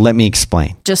 Let me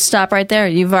explain. Just stop right there.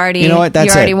 You've already, You know what? That's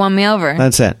you already it. won me over.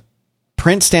 That's it.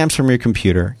 Print stamps from your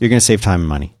computer. You're going to save time and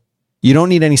money. You don't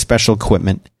need any special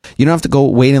equipment. You don't have to go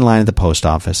wait in line at the post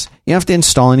office. You don't have to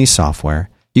install any software.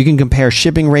 You can compare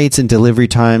shipping rates and delivery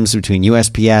times between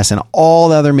USPS and all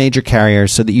the other major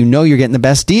carriers so that you know you're getting the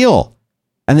best deal.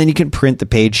 And then you can print the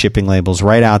paid shipping labels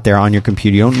right out there on your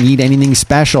computer. You don't need anything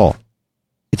special.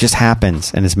 It just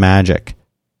happens, and it's magic.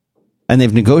 And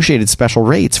they've negotiated special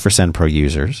rates for SendPro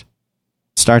users.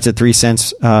 Starts at 3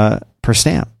 cents per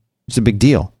stamp. It's a big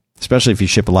deal, especially if you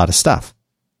ship a lot of stuff.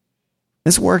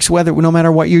 This works no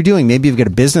matter what you're doing. Maybe you've got a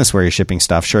business where you're shipping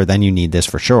stuff. Sure, then you need this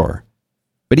for sure.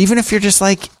 But even if you're just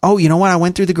like, oh, you know what? I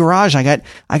went through the garage. I got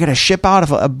to ship out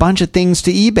a bunch of things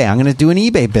to eBay. I'm going to do an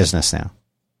eBay business now.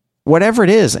 Whatever it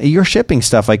is, you're shipping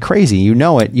stuff like crazy. You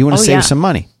know it. You want to save some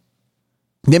money.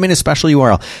 They made a special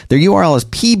URL. Their URL is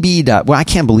pb. Well, I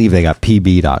can't believe they got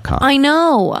pb.com. I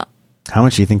know. How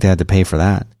much do you think they had to pay for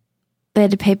that? They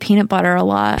had to pay peanut butter a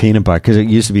lot. Peanut butter, because it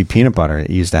used to be peanut butter. It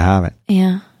used to have it.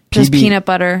 Yeah. Just peanut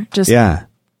butter. Just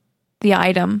the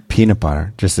item. Peanut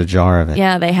butter. Just a jar of it.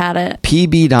 Yeah, they had it.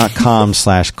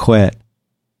 pb.com/quit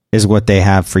is what they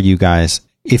have for you guys.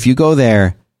 If you go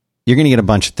there, you're going to get a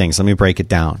bunch of things. Let me break it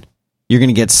down. You're going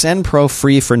to get SendPro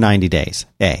free for 90 days.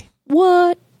 A.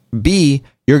 What? B,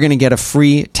 you're going to get a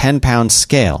free 10-pound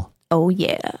scale. Oh,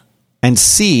 yeah. And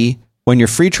C, when your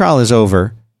free trial is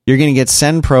over, you're going to get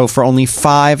SendPro for only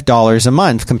 $5 a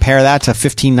month. Compare that to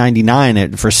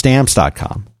 $15.99 for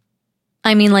Stamps.com.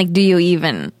 I mean, like, do you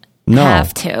even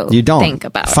have to you don't. think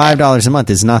about $5 a month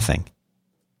is nothing.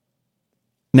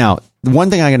 Now, one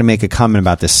thing I got to make a comment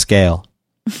about this scale.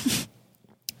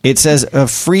 It says a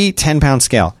free 10-pound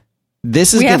scale.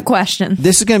 We have questions.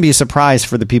 This is going to be a surprise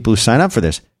for the people who sign up for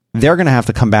this. They're going to have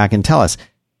to come back and tell us,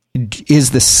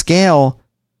 does the scale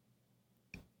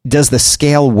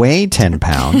weigh 10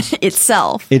 pounds?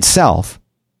 Itself.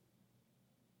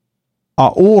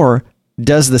 Or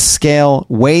does the scale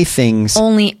weigh things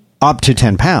only up to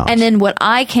 10 pounds? And then what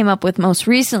I came up with most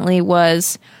recently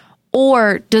was,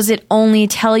 or does it only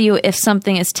tell you if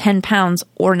something is 10 pounds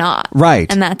or not? Right.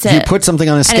 And that's it. You put something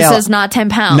on a scale. And it says not 10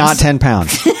 pounds. Not 10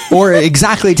 pounds. Or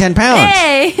exactly 10 pounds.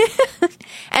 Hey!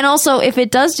 And also, if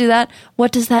it does do that,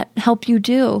 what does that help you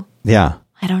do? Yeah.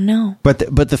 I don't know. But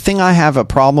the thing I have a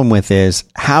problem with is,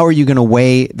 how are you going to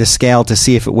weigh the scale to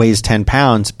see if it weighs 10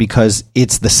 pounds? Because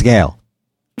it's the scale.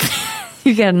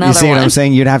 You get another one. You see what I'm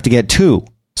saying? You'd have to get 2.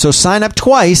 So sign up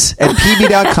twice at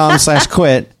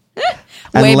pb.com/quit.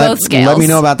 And Weigh both scales. Let me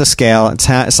know about the scale.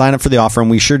 Sign up for the offer. And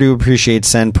we sure do appreciate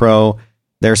SendPro,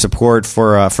 their support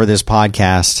for this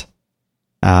podcast.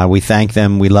 We thank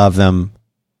them. We love them.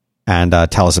 And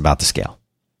tell us about the scale.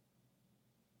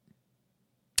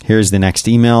 Here's the next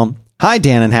email. Hi,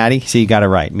 Dan and Hattie. See, you got it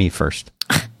right. Me first.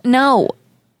 No.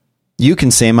 You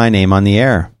can say my name on the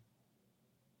air.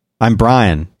 I'm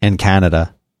Brian in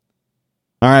Canada.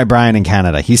 All right, Brian in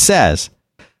Canada. He says,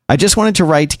 I just wanted to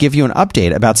write to give you an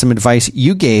update about some advice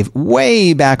you gave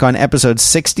way back on episode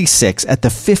 66 at the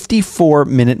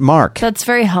 54-minute mark. That's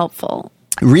very helpful.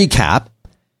 Recap.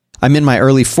 I'm in my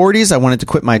early 40s. I wanted to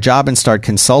quit my job and start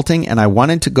consulting, and I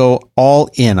wanted to go all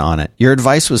in on it. Your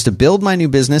advice was to build my new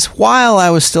business while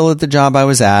I was still at the job I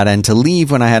was at and to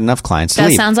leave when I had enough clients to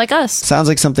leave. That sounds like us. Sounds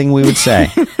like something we would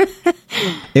say.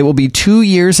 It will be 2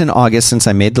 years in August since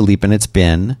I made the leap, and it's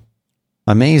been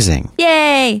amazing.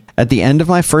 Yay! At the end of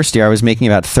my first year, I was making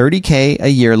about $30K a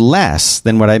year less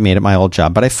than what I made at my old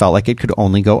job, but I felt like it could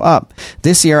only go up.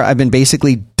 This year, I've been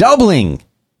basically doubling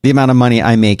the amount of money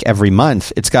I make every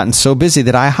month. It's gotten so busy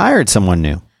that I hired someone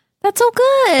new. That's so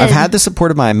good. I've had the support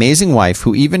of my amazing wife,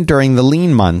 who even during the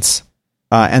lean months,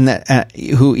 that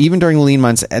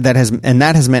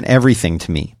has meant everything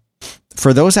to me.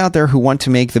 For those out there who want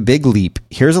to make the big leap,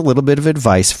 here's a little bit of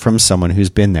advice from someone who's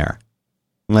been there.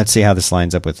 Let's see how this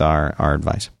lines up with our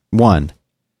advice. 1,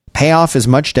 pay off as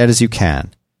much debt as you can.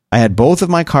 I had both of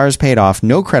my cars paid off,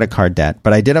 no credit card debt,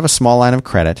 but I did have a small line of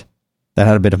credit that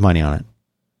had a bit of money on it.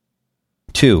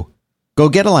 2, go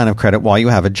get a line of credit while you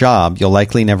have a job. You'll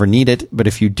likely never need it, but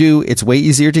if you do, it's way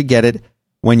easier to get it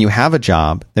when you have a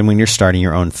job than when you're starting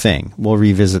your own thing. We'll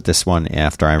revisit this one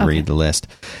after I read the list.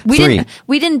 We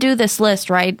 3, didn't do this list,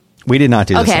 right? we did not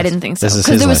do this. Okay, I list. didn't think so. This is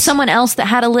Because his there was list. someone else that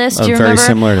had a list. Do you very remember?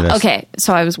 similar to this. Okay,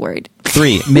 so I was worried.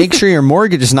 3, make sure your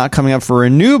mortgage is not coming up for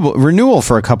renewal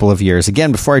for a couple of years.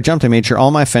 Again, before I jumped, I made sure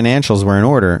all my financials were in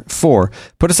order. 4,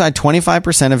 put aside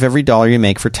 25% of every dollar you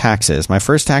make for taxes. My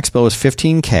first tax bill was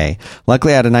 $15,000.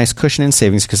 Luckily, I had a nice cushion in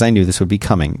savings because I knew this would be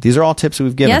coming. These are all tips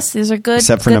we've given. Yes, these are good.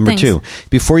 Except for good number things. 2.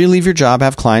 Before you leave your job,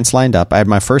 have clients lined up. I had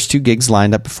my first 2 gigs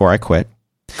lined up before I quit.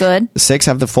 Good. 6,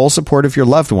 have the full support of your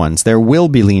loved ones. There will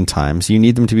be lean times. You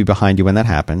need them to be behind you when that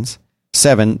happens.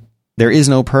 7, there is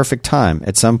no perfect time.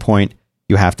 At some point,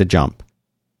 you have to jump.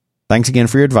 Thanks again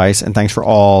for your advice, and thanks for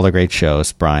all the great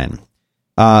shows, Brian.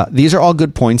 These are all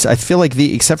good points. I feel like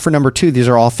except for number 2, these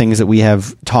are all things that we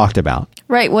have talked about.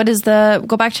 Right. What is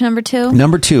go back to number 2?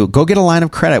 Number 2, go get a line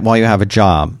of credit while you have a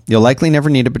job. You'll likely never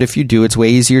need it, but if you do, it's way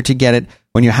easier to get it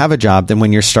when you have a job than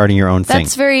when you're starting your own thing.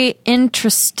 That's very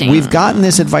interesting. We've gotten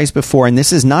this advice before, and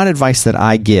this is not advice that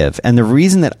I give. And the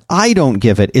reason that I don't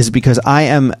give it is because I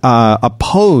am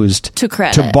opposed To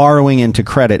credit. to borrowing into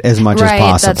credit as much as Right,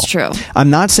 possible. that's true. I'm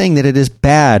not saying that it is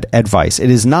bad advice. It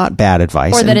is not bad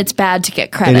advice. Or that And it's bad to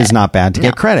get credit. It is not bad to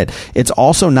get credit. It's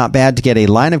also not bad to get a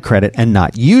line of credit and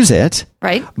not use it.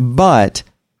 Right. But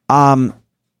and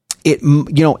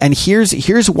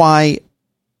here's why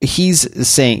he's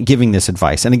giving this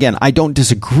advice. And again, I don't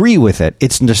disagree with it.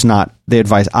 It's just not the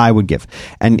advice I would give.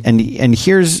 And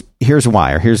here's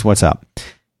why, or here's what's up.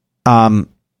 So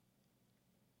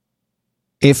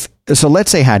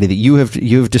let's say, Hattie, that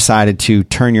you've decided to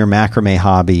turn your macrame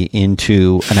hobby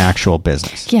into an actual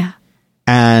business. Yeah.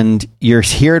 And you're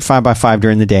here at 5x5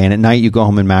 during the day, and at night you go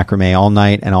home and macrame all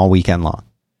night and all weekend long.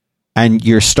 And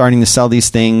you're starting to sell these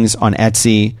things on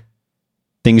Etsy.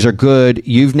 Things are good.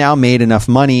 You've now made enough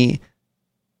money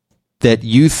that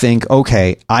you think,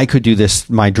 okay, I could do this,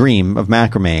 my dream of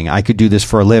macrameing. I could do this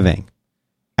for a living.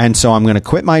 And so I'm going to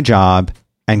quit my job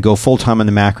and go full-time on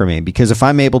the macrame, because if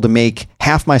I'm able to make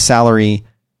half my salary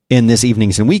in this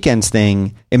evenings and weekends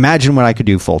thing, imagine what I could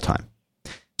do full-time.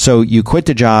 So you quit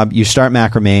the job, you start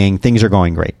macrameing, things are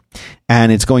going great.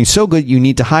 And it's going so good, you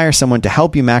need to hire someone to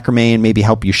help you macrame and maybe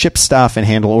help you ship stuff and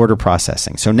handle order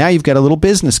processing. So now you've got a little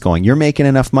business going. You're making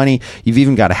enough money. You've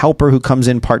even got a helper who comes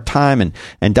in part-time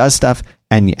and does stuff,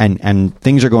 and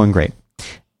things are going great.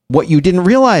 What you didn't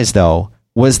realize, though,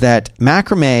 was that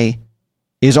macrame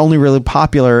is only really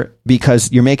popular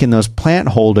because you're making those plant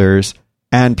holders,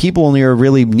 and people only are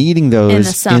really needing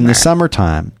those in the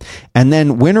summertime. And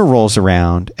then winter rolls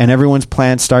around and everyone's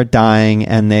plants start dying,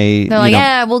 and they're like,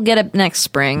 yeah, we'll get it next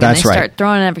spring. That's and they right. start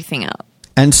throwing everything out.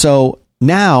 And so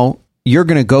now you're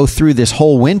going to go through this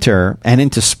whole winter and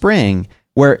into spring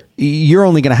where you're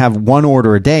only going to have 1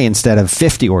 order a day instead of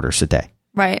 50 orders a day.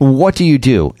 Right. What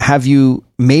do? Have you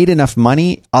made enough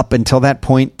money up until that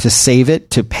point to save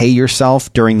it, to pay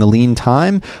yourself during the lean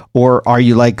time? Or are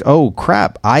you like, oh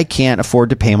crap, I can't afford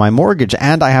to pay my mortgage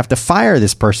and I have to fire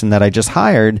this person that I just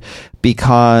hired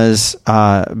because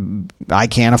I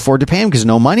can't afford to pay him because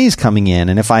no money's coming in.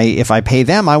 And if I pay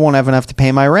them, I won't have enough to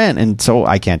pay my rent. And so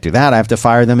I can't do that. I have to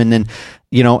fire them. And then,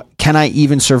 can I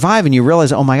even survive? And you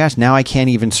realize, oh my gosh, now I can't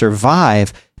even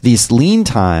survive this lean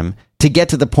time to get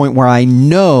to the point where I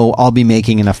know I'll be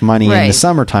making enough money in the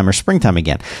summertime or springtime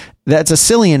again. That's a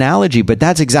silly analogy, but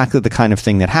that's exactly the kind of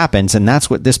thing that happens. And that's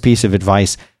what this piece of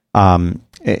advice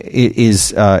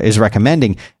is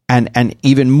recommending. And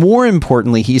even more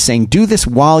importantly, he's saying, do this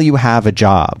while you have a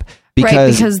job.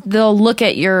 Because they'll look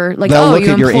at your,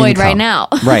 you're employed right now.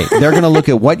 Right. They're going to look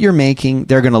at what you're making.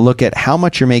 They're going to look at how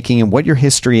much you're making and what your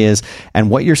history is and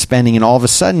what you're spending. And all of a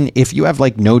sudden, if you have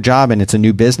no job and it's a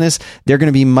new business, they're going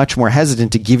to be much more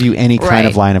hesitant to give you any kind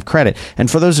of line of credit. And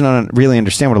for those who don't really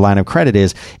understand what a line of credit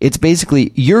is, it's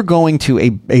basically you're going to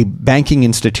a banking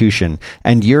institution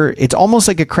and it's almost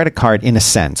like a credit card in a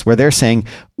sense, where they're saying,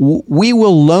 we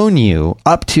will loan you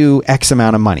up to X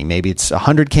amount of money. Maybe it's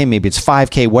 100K, maybe it's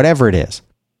 5K, whatever it is.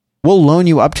 We'll loan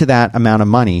you up to that amount of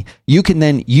money. You can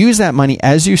then use that money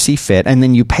as you see fit, and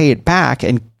then you pay it back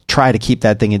and try to keep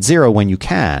that thing at zero when you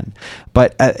can.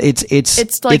 But it's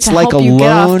like help a you loan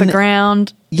get off the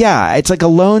ground. Yeah, it's like a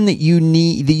loan that you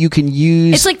need, that you can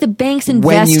use. It's like the bank's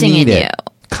investing in you.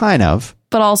 Kind of.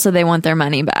 But also they want their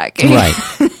money back. Right.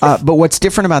 But what's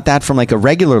different about that from a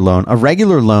regular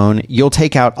loan, you'll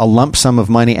take out a lump sum of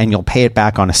money and you'll pay it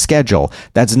back on a schedule.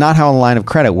 That's not how a line of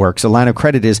credit works. A line of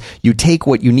credit is you take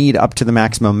what you need up to the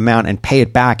maximum amount and pay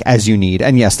it back as you need.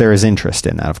 And yes, there is interest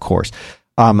in that, of course.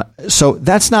 So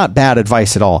that's not bad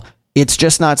advice at all. it's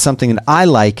just not something that I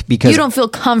like because you don't feel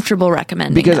comfortable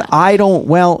recommending because that. I don't.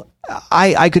 Well,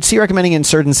 I could see recommending it in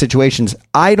certain situations.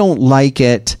 I don't like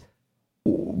it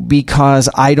because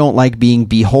I don't like being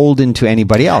beholden to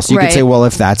anybody else. You could say, well,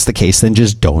 if that's the case, then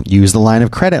just don't use the line of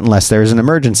credit unless there's an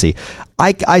emergency.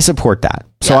 I support that.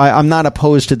 So I'm not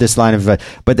opposed to this line of,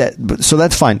 so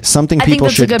that's fine. Something people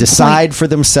should decide for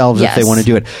themselves if they want to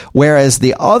do it. Whereas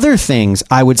the other things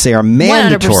I would say are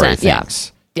mandatory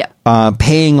things. Yeah.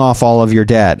 Paying off all of your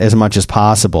debt as much as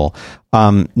possible.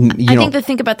 I think the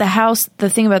thing about the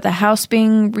house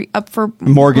being up for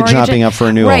mortgage not being up for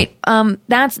renewal. Right.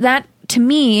 That to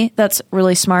me, that's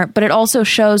really smart, but it also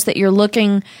shows that you're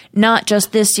looking not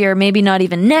just this year, maybe not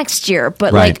even next year,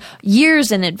 but like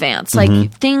years in advance, like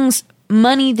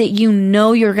money that you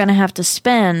know you're going to have to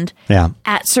spend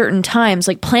at certain times,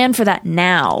 like plan for that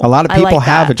now. A lot of people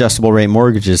have adjustable rate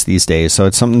mortgages these days, so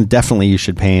it's something definitely you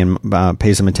should pay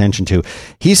some attention to.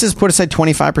 He says put aside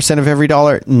 25% of every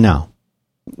dollar. No,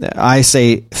 I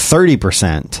say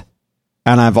 30%.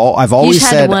 And I've always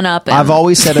said I've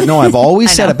always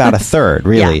said about a third,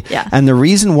 really. Yeah. And the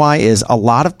reason why is a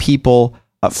lot of people.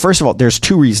 First of all, there's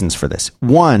two reasons for this.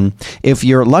 One, if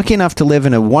you're lucky enough to live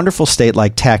in a wonderful state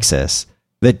like Texas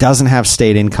that doesn't have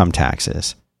state income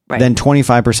taxes, then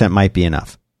 25% might be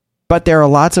enough. But there are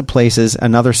lots of places.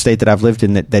 Another state that I've lived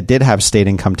in that did have state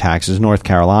income taxes, North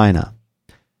Carolina.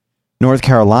 North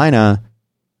Carolina,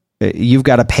 you've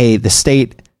got to pay the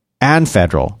state and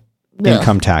federal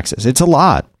income taxes. It's a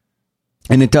lot.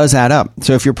 And it does add up.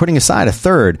 So if you're putting aside a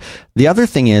third, the other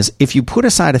thing is if you put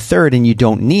aside a third and you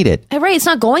don't need it. Right. It's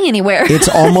not going anywhere. It's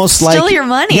almost like still your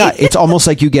money. Yeah. It's almost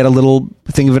like you get a little,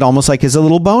 think of it almost like as a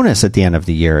little bonus at the end of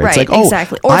the year. It's like,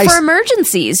 exactly. Or for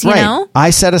emergencies, you know? I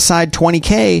set aside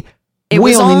 $20K.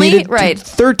 We only needed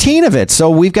 13 of it. So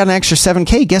we've got an extra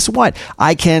 $7K. Guess what?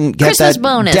 I can get Christmas that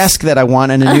bonus. Desk that I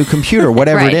want and a new computer,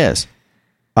 whatever it is.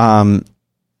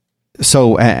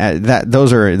 So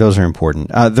those are important.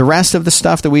 The rest of the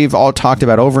stuff that we've all talked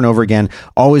about over and over again,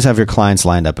 always have your clients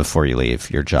lined up before you leave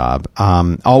your job.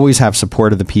 Always have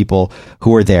support of the people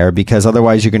who are there, because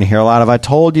otherwise you're going to hear a lot of "I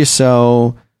told you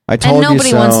so." I told you so. And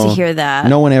nobody wants to hear that.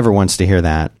 No one ever wants to hear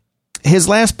that. His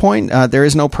last point: there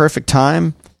is no perfect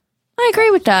time. I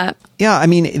agree with that. Yeah, I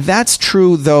mean, that's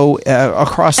true, though,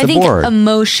 across the board. I think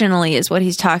emotionally is what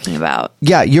he's talking about.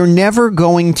 Yeah, you're never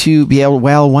going to be able,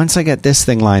 once I get this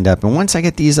thing lined up, and once I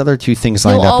get these other two things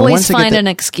lined up. You'll always find an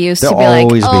excuse to be like,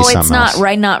 it's not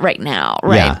right now.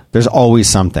 Right. Yeah, there's always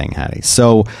something, Hattie.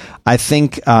 So I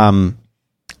think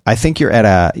you're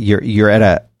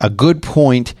at a good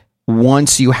point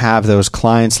once you have those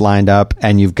clients lined up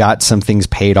and you've got some things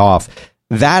paid off.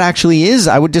 That actually is,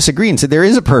 I would disagree and say there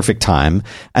is a perfect time.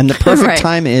 And the perfect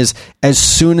time is as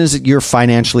soon as you're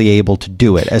financially able to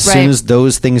do it, as soon as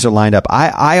those things are lined up.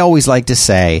 I always like to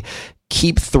say,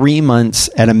 keep 3 months,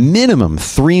 at a minimum,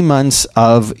 3 months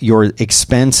of your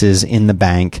expenses in the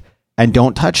bank and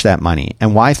don't touch that money.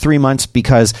 And why 3 months?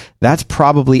 Because that's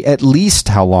probably at least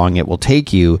how long it will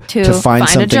take you to find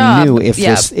something new if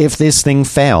this thing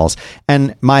fails.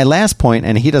 And my last point,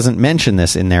 and he doesn't mention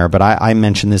this in there, but I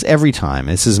mention this every time.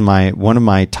 This is one of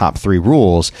my top 3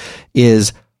 rules,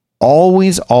 is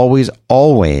always, always,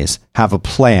 always have a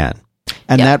plan.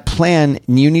 And that plan,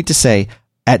 you need to say,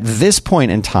 at this point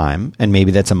in time, and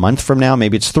maybe that's a month from now,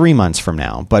 maybe it's 3 months from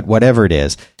now, but whatever it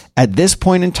is, at this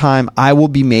point in time, I will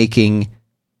be making,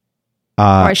 or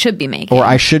I should be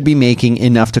making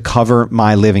enough to cover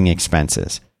my living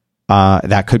expenses.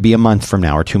 That could be a month from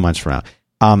now or 2 months from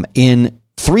now. In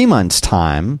 3 months'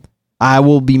 time, I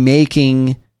will be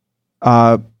making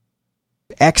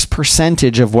X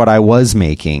percentage of what I was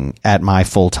making at my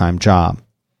full-time job.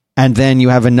 And then you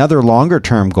have another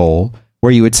longer-term goal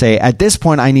where you would say, at this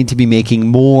point, I need to be making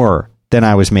more than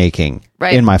I was making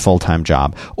in my full-time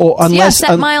job. Or unless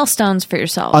set milestones for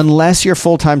yourself. Unless your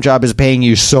full-time job is paying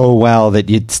you so well that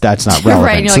that's not relevant.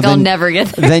 Right, you're like, I'll never get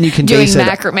there. Then you can doing base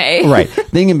macrame. Right.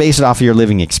 Then you can base it off of your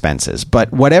living expenses.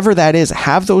 But whatever that is,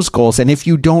 have those goals. And if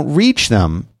you don't reach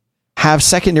them, have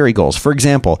secondary goals. For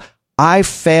example,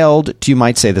 you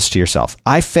might say this to yourself,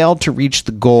 I failed to reach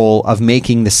the goal of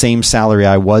making the same salary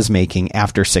I was making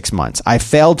after 6 months. I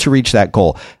failed to reach that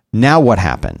goal. Now what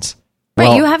happens? Right,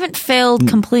 well, you haven't failed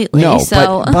completely. No,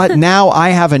 so. but now I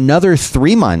have another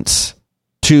 3 months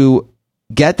to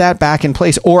get that back in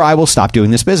place, or I will stop doing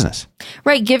this business.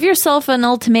 Right, give yourself an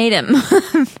ultimatum.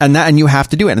 and you have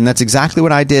to do it. And that's exactly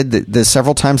what I did the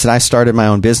several times that I started my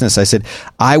own business. I said,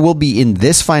 I will be in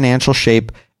this financial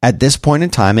shape at this point in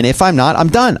time. And if I'm not, I'm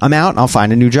done. I'm out and I'll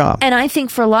find a new job. And I think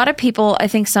for a lot of people, I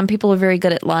think some people are very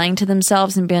good at lying to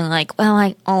themselves and being like, well,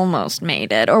 I almost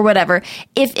made it or whatever.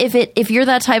 If you're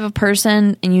that type of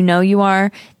person and you know you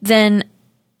are, then,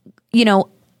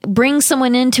 bring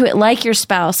someone into it like your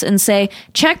spouse and say,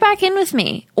 check back in with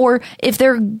me. Or if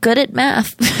they're good at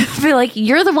math, be like,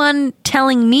 you're the one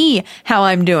telling me how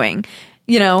I'm doing.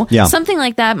 Something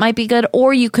like that might be good.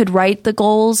 Or you could write the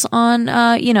goals on,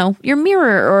 your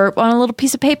mirror or on a little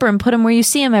piece of paper and put them where you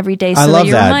see them every day so that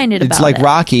you're reminded about it. It's like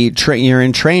Rocky, you're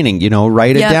in training,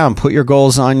 write it down, put your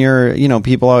goals on your,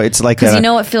 people, it's like because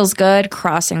it feels good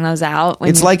crossing those out.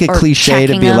 It's like a cliche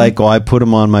to be like, I put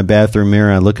them on my bathroom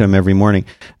mirror. I look at them every morning.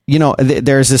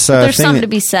 There's this there's something to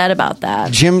be said about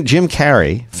that. Jim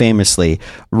Carrey famously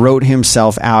wrote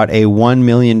himself out a $1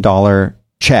 million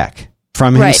check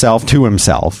from himself to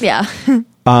himself. Yeah.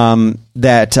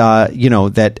 That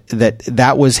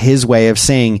was his way of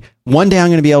saying, one day I'm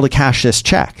going to be able to cash this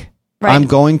check. Right. I'm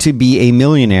going to be a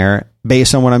millionaire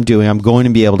based on what I'm doing. I'm going to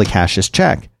be able to cash this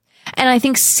check. And I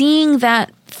think seeing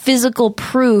that physical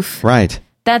proof, right,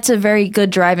 that's a very good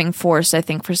driving force, I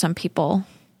think, for some people.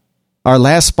 Our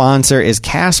last sponsor is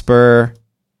Casper.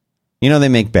 They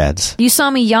make beds. You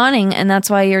saw me yawning, and that's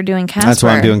why you're doing Casper. That's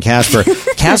why I'm doing Casper.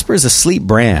 Casper is a sleep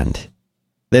brand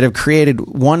that have created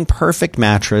one perfect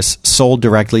mattress sold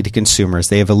directly to consumers.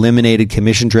 They have eliminated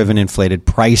commission-driven inflated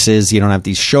prices. You don't have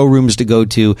these showrooms to go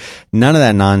to. None of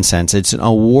that nonsense. It's an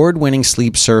award-winning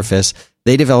sleep surface.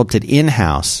 They developed it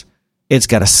in-house. It's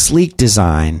got a sleek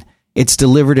design. It's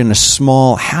delivered in a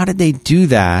small, how did they do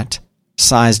that,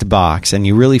 sized box? And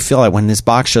you really feel like when this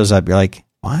box shows up, you're like,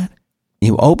 what?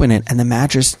 You open it and the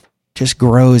mattress just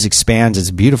grows, expands. It's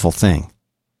a beautiful thing.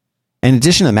 In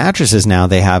addition to the mattresses now,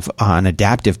 they have an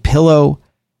adaptive pillow.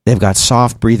 They've got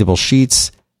soft, breathable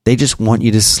sheets. They just want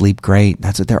you to sleep great.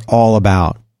 That's what they're all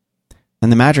about.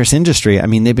 And the mattress industry,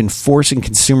 they've been forcing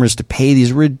consumers to pay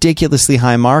these ridiculously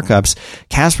high markups.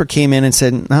 Casper came in and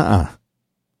said,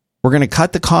 we're going to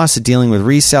cut the cost of dealing with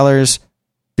resellers.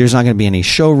 There's not going to be any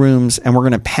showrooms, and we're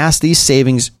going to pass these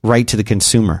savings right to the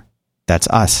consumer. That's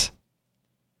us.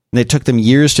 And it took them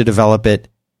years to develop it.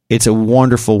 It's a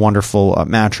wonderful, wonderful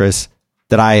mattress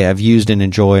that I have used and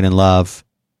enjoyed and love.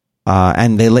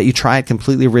 And they let you try it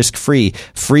completely risk-free.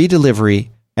 Free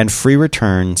delivery and free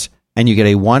returns, and you get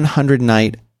a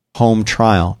 100-night home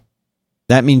trial.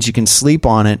 That means you can sleep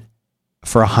on it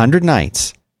for 100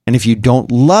 nights. And if you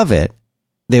don't love it,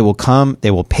 they will come,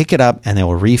 they will pick it up, and they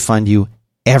will refund you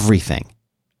everything.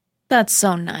 That's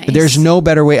so nice. There's no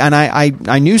better way. And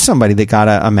I knew somebody that got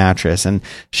a mattress, and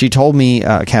she told me,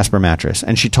 a Casper mattress,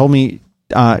 and she told me,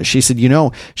 she said,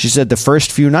 she said the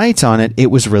first few nights on it, it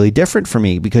was really different for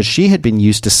me because she had been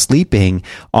used to sleeping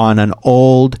on an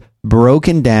old,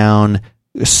 broken down,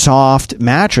 soft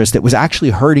mattress that was actually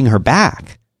hurting her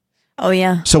back. Oh,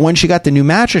 yeah. So when she got the new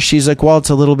mattress, she's like, well,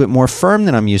 it's a little bit more firm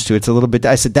than I'm used to. It's a little bit.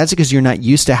 I said, that's because you're not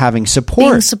used to having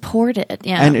support. Being supported,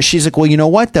 yeah. And she's like, well, you know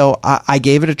what, though? I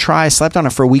gave it a try. I slept on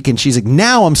it for a week, and she's like,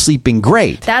 now I'm sleeping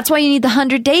great. That's why you need the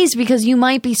 100 days, because you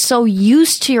might be so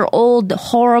used to your old,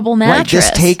 horrible mattress.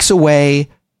 Right. This takes away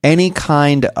any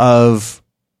kind of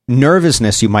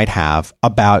nervousness you might have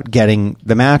about getting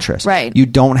the mattress. Right. You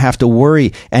don't have to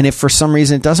worry. And if for some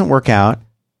reason it doesn't work out,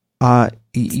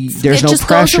 there's no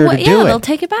pressure to do it. Yeah, they'll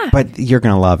take it back. But you're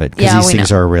going to love it because these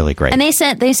things are really great. And they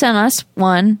sent us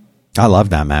one. I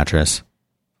love that mattress.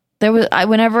 There was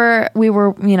whenever we were,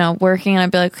 working, and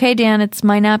I'd be like, "Okay, Dan, it's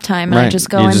my nap time," and I just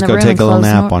go in the room and take a little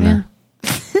nap on her.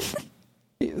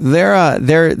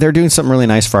 They're doing something really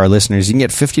nice for our listeners. You can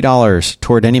get $50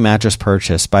 toward any mattress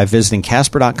purchase by visiting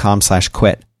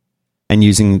Casper.com/quit and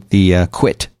using the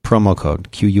quit promo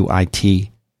code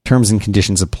QUIT. Terms and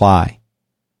conditions apply.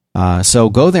 So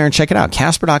go there and check it out.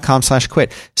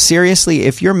 Casper.com/quit. Seriously,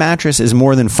 if your mattress is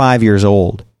more than 5 years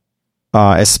old,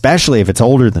 especially if it's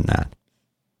older than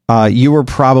that, you were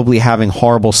probably having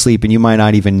horrible sleep and you might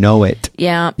not even know it.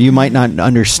 Yeah. You might not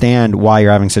understand why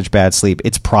you're having such bad sleep.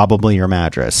 It's probably your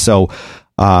mattress. So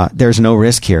there's no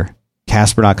risk here.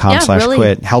 Casper.com/quit.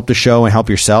 Really. Help the show and help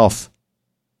yourself.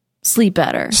 Sleep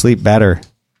better. Sleep better.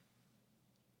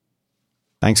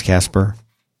 Thanks, Casper.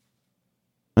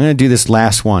 I'm going to do this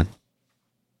last one.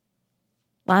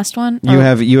 Last one?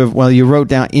 You wrote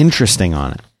down interesting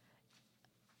on it.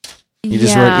 You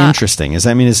just wrote interesting. Does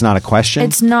that mean it's not a question?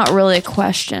 It's not really a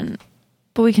question,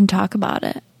 but we can talk about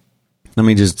it. Let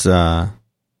me just, I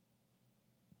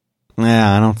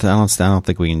don't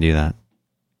think we can do that.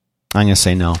 I'm going to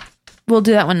say no. We'll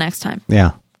do that one next time.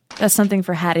 Yeah. That's something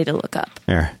for Hattie to look up.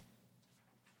 Here.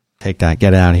 Take that.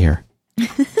 Get it out of here.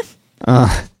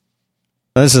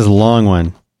 This is a long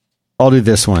one. I'll do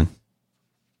this one.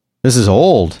 This is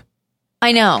old.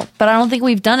 I know, but I don't think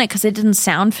we've done it because it didn't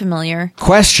sound familiar.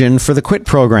 Question for the Quit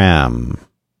program.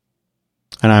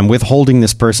 And I'm withholding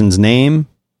this person's name.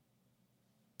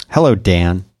 Hello,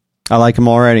 Dan. I like him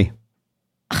already.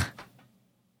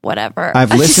 Whatever.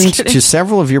 I've listened to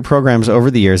several of your programs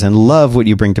over the years and love what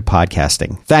you bring to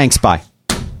podcasting. Thanks. Bye.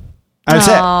 That's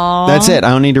it. That's it. I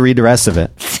don't need to read the rest of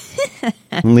it.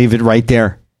 Leave it right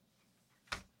there.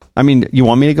 I mean, you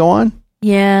want me to go on?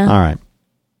 Yeah. All right.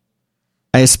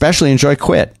 I especially enjoy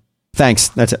Quit. Thanks.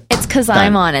 That's it. It's because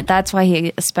I'm on it. That's why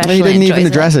he especially He didn't even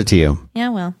enjoys address it to you. Yeah,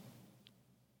 well.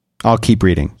 I'll keep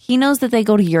reading. He knows that they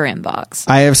go to your inbox.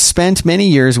 I have spent many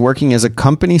years working as a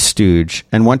company stooge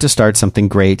and want to start something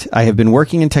great. I have been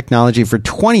working in technology for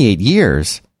 28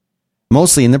 years,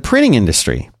 mostly in the printing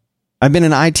industry. I've been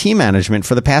in IT management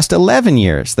for the past 11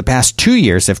 years. The past 2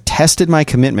 years have tested my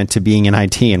commitment to being in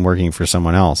IT and working for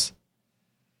someone else.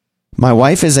 My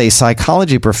wife is a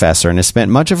psychology professor and has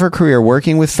spent much of her career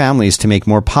working with families to make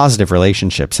more positive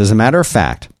relationships. As a matter of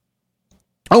fact,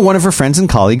 one of her friends and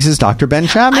colleagues is Dr. Ben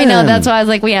Chapman. I know, that's why I was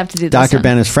like, we have to do this. Dr.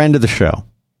 Ben is friend of the show.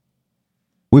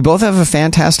 We both have a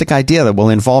fantastic idea that will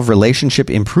involve relationship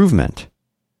improvement.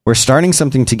 We're starting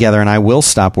something together, and I will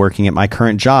stop working at my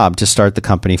current job to start the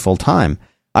company full time.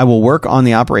 I will work on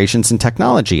the operations and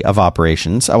technology of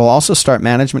operations. I will also start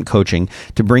management coaching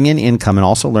to bring in income and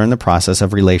also learn the process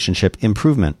of relationship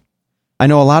improvement. I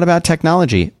know a lot about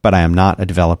technology, but I am not a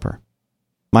developer.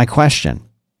 My question: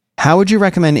 how would you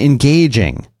recommend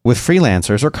engaging with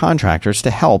freelancers or contractors to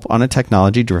help on a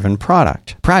technology-driven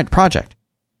project?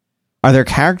 Are there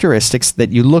characteristics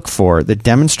that you look for that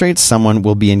demonstrate someone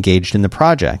will be engaged in the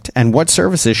project? And what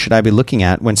services should I be looking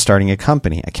at when starting a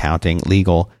company? Accounting,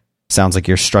 legal. Sounds like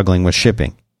you're struggling with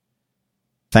shipping.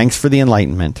 Thanks for the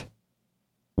enlightenment.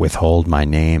 Withhold my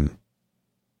name.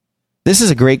 This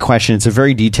is a great question. It's a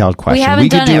very detailed question. We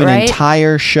could do an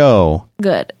entire show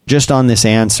just on this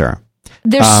answer.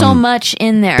 There's so much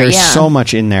in there. There's so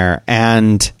much in there.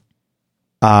 And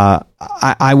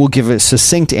I will give a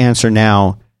succinct answer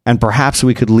now, and perhaps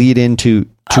we could lead into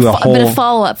a whole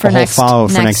follow-up for next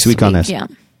week on this. Yeah.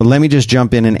 But let me just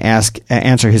jump in and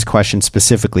answer his question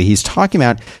specifically. He's talking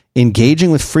about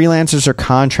engaging with freelancers or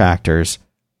contractors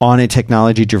on a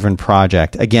technology-driven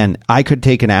project. Again, I could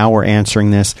take an hour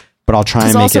answering this, but I'll try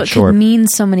and make it short. It could mean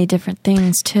so many different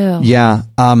things, too. Yeah.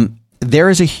 There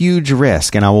is a huge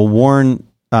risk, and I will warn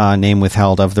name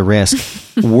withheld of the risk.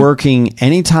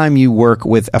 Anytime you work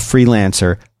with a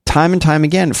freelancer, time and time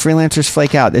again, freelancers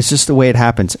flake out. It's just the way it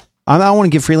happens. I don't want to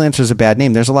give freelancers a bad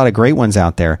name. There's a lot of great ones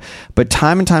out there. But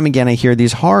time and time again, I hear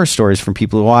these horror stories from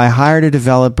people. Well, I hired a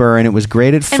developer and it was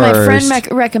great at first. And my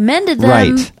friend recommended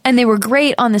them, and they were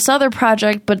great on this other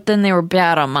project, but then they were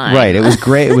bad on mine. Right. It was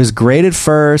great. It was great at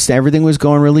first. Everything was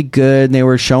going really good. And they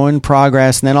were showing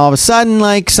progress. And then all of a sudden,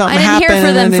 like, something happened.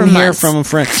 And I didn't hear from a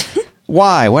friend.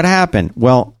 Why? What happened?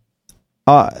 Well,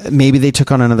 maybe they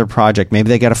took on another project. Maybe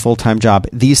they got a full-time job.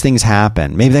 These things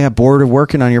happen. Maybe they got bored of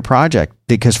working on your project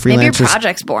because freelancers. Maybe your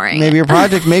project's boring. Maybe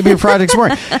your project's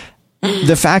boring.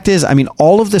 The fact is, I mean,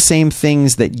 all of the same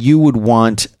things that you would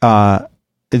want, that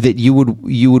you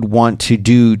would want to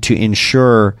do to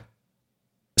ensure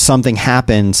something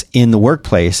happens in the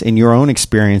workplace, in your own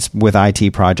experience with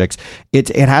IT projects,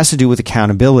 it has to do with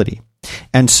accountability.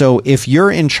 And so if you're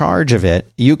in charge of it,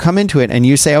 you come into it and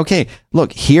you say, okay,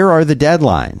 look, here are the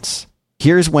deadlines.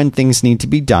 Here's when things need to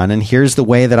be done. And here's the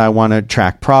way that I want to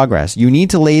track progress. You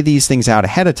need to lay these things out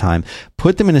ahead of time,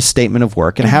 put them in a statement of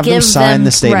work and have them sign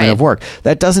the statement of work.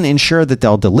 That doesn't ensure that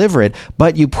they'll deliver it,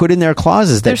 but you put in their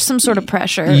clauses that there's some sort of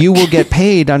pressure. You will get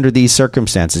paid under these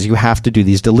circumstances. You have to do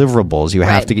these deliverables. You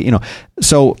have to get,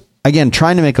 so again,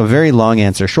 trying to make a very long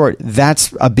answer short,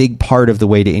 that's a big part of the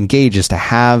way to engage, is to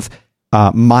have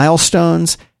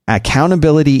milestones,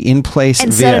 accountability in place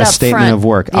and via a statement of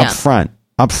work up front.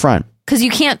 Because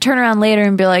you can't turn around later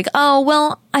and be like, oh,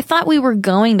 well, I thought we were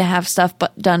going to have stuff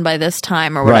done by this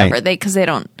time or whatever. Because they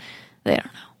don't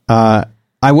know.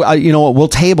 You know what? We'll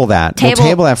table that. We'll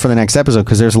table that for the next episode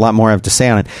because there's a lot more I have to say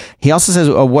on it. He also says,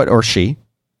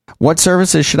 what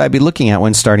services should I be looking at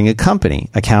when starting a company?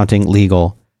 Accounting,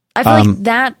 legal. I feel like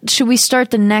that, should we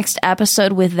start the next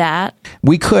episode with that?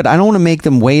 We could. I don't want to make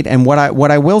them wait. And what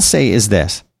I will say is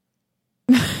this.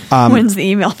 When's the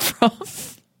email from?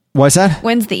 What's that?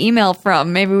 When's the email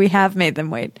from? Maybe we have made them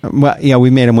wait. Well, yeah, we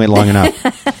made them wait long enough.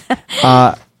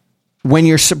 But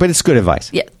it's good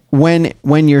advice. Yeah.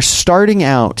 When you're starting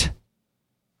out,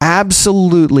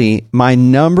 absolutely, my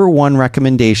number one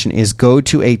recommendation is go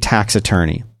to a tax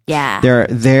attorney. Yeah.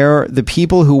 They're the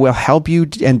people who will help you,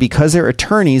 and because they're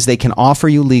attorneys, they can offer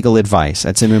you legal advice.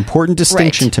 That's an important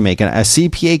distinction to make. And a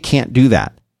CPA can't do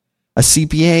that. A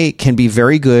CPA can be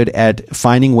very good at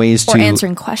finding ways or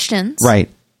answering questions. Right.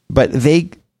 But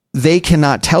they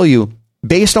cannot tell you,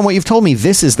 based on what you've told me,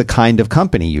 this is the kind of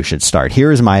company you should start.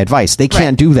 Here is my advice. They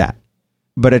can't do that.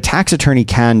 But a tax attorney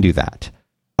can do that.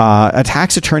 A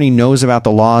tax attorney knows about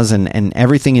the laws and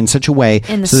everything in such a way.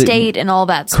 In the state and all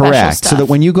that special correct. stuff. So that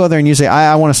when you go there and you say,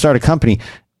 I want to start a company,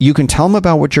 you can tell him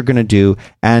about what you're going to do,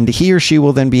 and he or she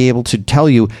will then be able to tell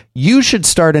you, you should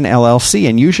start an LLC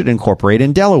and you should incorporate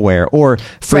in Delaware. Or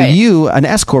for you, an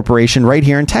S corporation right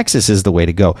here in Texas is the way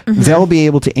to go. Mm-hmm. They'll be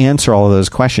able to answer all of those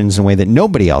questions in a way that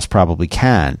nobody else probably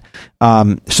can.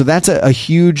 So that's a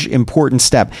huge, important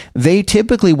step. They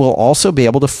typically will also be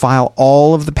able to file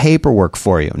all of the paperwork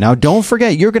for you. Now, don't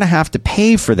forget, you're going to have to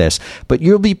pay for this, but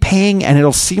you'll be paying, and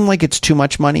it'll seem like it's too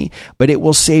much money, but it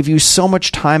will save you so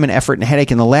much time and effort and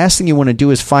headache. And the last thing you want to do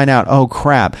is find out, oh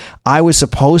crap, I was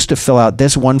supposed to fill out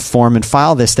this one form and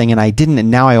file this thing, and I didn't,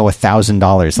 and now I owe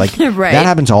 $1,000. Like that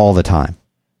happens all the time.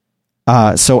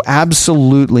 So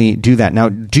absolutely do that. Now,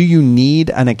 do you need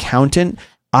an accountant?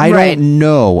 I don't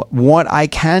know. What I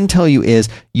can tell you is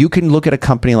you can look at a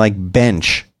company like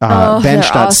Bench,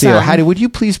 bench.co. Awesome. Hattie, would you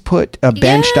please put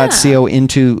bench.co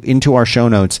into our show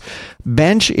notes?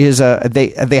 Bench is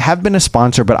they have been a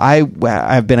sponsor, but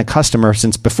I've been a customer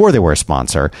since before they were a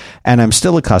sponsor, and I'm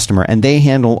still a customer, and they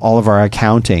handle all of our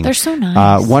accounting. They're so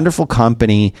nice. Wonderful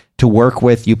company to work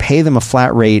with. You pay them a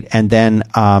flat rate, and then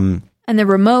and they're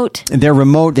remote. They're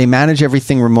remote. They manage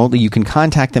everything remotely. You can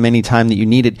contact them anytime that you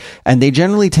need it. And they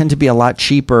generally tend to be a lot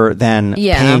cheaper than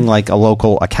paying like a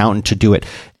local accountant to do it.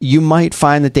 You might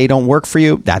find that they don't work for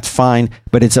you. That's fine.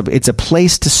 But it's a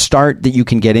place to start that you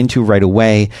can get into right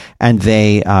away. And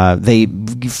they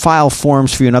file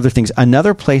forms for you and other things.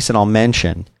 Another place that I'll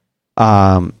mention,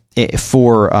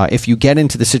 if you get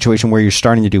into the situation where you're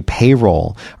starting to do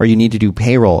payroll or you need to do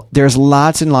payroll, there's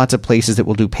lots and lots of places that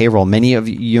will do payroll. Many of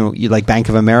you like Bank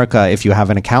of America, if you have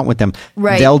an account with them,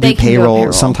 they'll do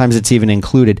payroll. Sometimes it's even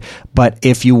included. But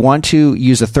if you want to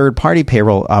use a third-party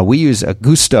payroll, we use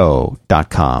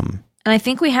gusto.com. And I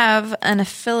think we have an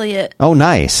affiliate. Oh,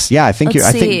 nice. Yeah, I think go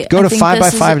to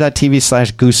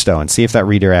 5by5.tv/gusto and see if that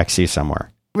redirects you somewhere.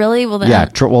 Really? Well, then I'll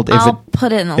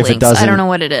put it in the links. I don't know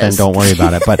what it is. Then don't worry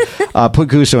about it. But put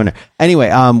Gusto in there. Anyway,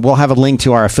 we'll have a link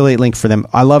to our affiliate link for them.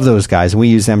 I love those guys, and we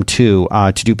use them too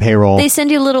to do payroll. They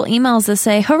send you little emails that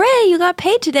say, hooray, you got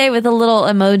paid today, with a little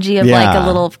emoji of like a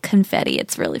little confetti.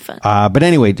 It's really fun. But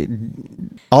anyway,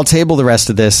 I'll table the rest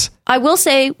of this. I will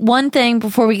say one thing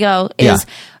before we go is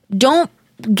don't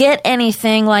get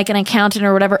anything like an accountant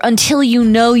or whatever until you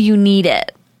know you need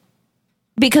it.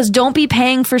 Because don't be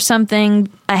paying for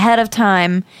something ahead of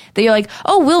time that you're like,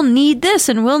 oh, we'll need this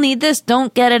and we'll need this.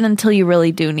 Don't get it until you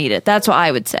really do need it. That's what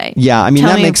I would say. Yeah, I mean,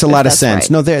 that makes a lot of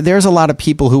sense. Right. No, there's a lot of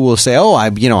people who will say, oh,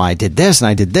 I did this and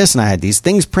I did this and I had these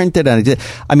things printed. And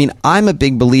I'm a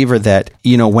big believer that,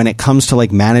 when it comes to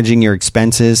like managing your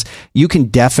expenses, you can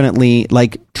definitely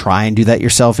like try and do that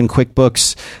yourself in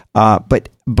QuickBooks.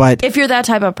 But if you're that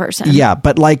type of person,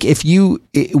 but like if you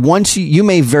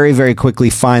may very, very quickly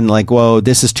find like, whoa,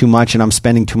 this is too much and I'm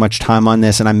spending too much time on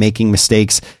this and I'm making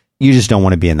mistakes. You just don't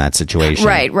want to be in that situation.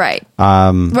 Right. Right.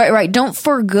 Don't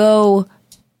forgo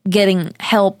getting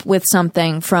help with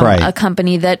something from a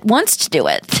company that wants to do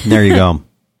it. There you go.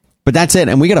 But that's it.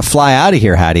 And we got to fly out of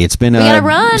here, Hattie. It's been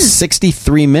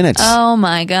 63 minutes. Oh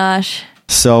my gosh.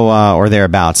 So, or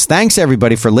thereabouts. Thanks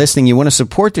everybody for listening. You want to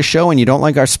support the show and you don't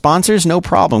like our sponsors? No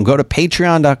problem. Go to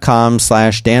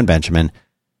patreon.com/Dan Benjamin.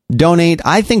 Donate,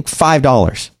 I think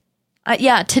 $5.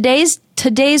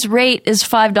 Today's rate is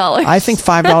 $5. I think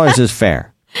 $5 is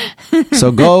fair.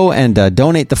 So go and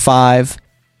donate the $5,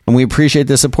 and we appreciate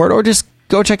the support. Or just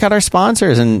go check out our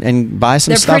sponsors and buy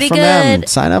some stuff from them.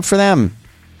 Sign up for them.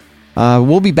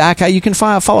 We'll be back. You can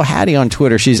follow Hattie on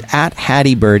Twitter. She's at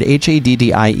Hattie Bird,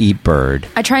 HADDIE Bird.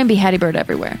 I try and be Hattie Bird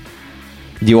everywhere.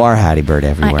 You are Hattie Bird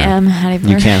everywhere. I am Hattie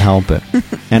Bird. You can't help it.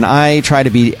 And I try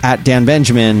to be at Dan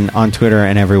Benjamin on Twitter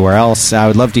and everywhere else. I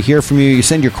would love to hear from you. You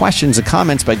send your questions and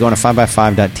comments by going to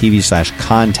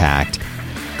 5by5.tv/contact.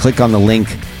 Click on the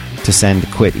link to send a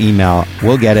quick email.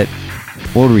 We'll get it.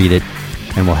 We'll read it.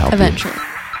 And we'll help eventually. You.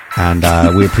 And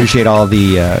we appreciate all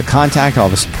the contact, all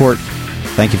the support.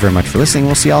 Thank you very much for listening.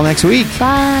 We'll see y'all next week.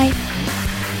 Bye.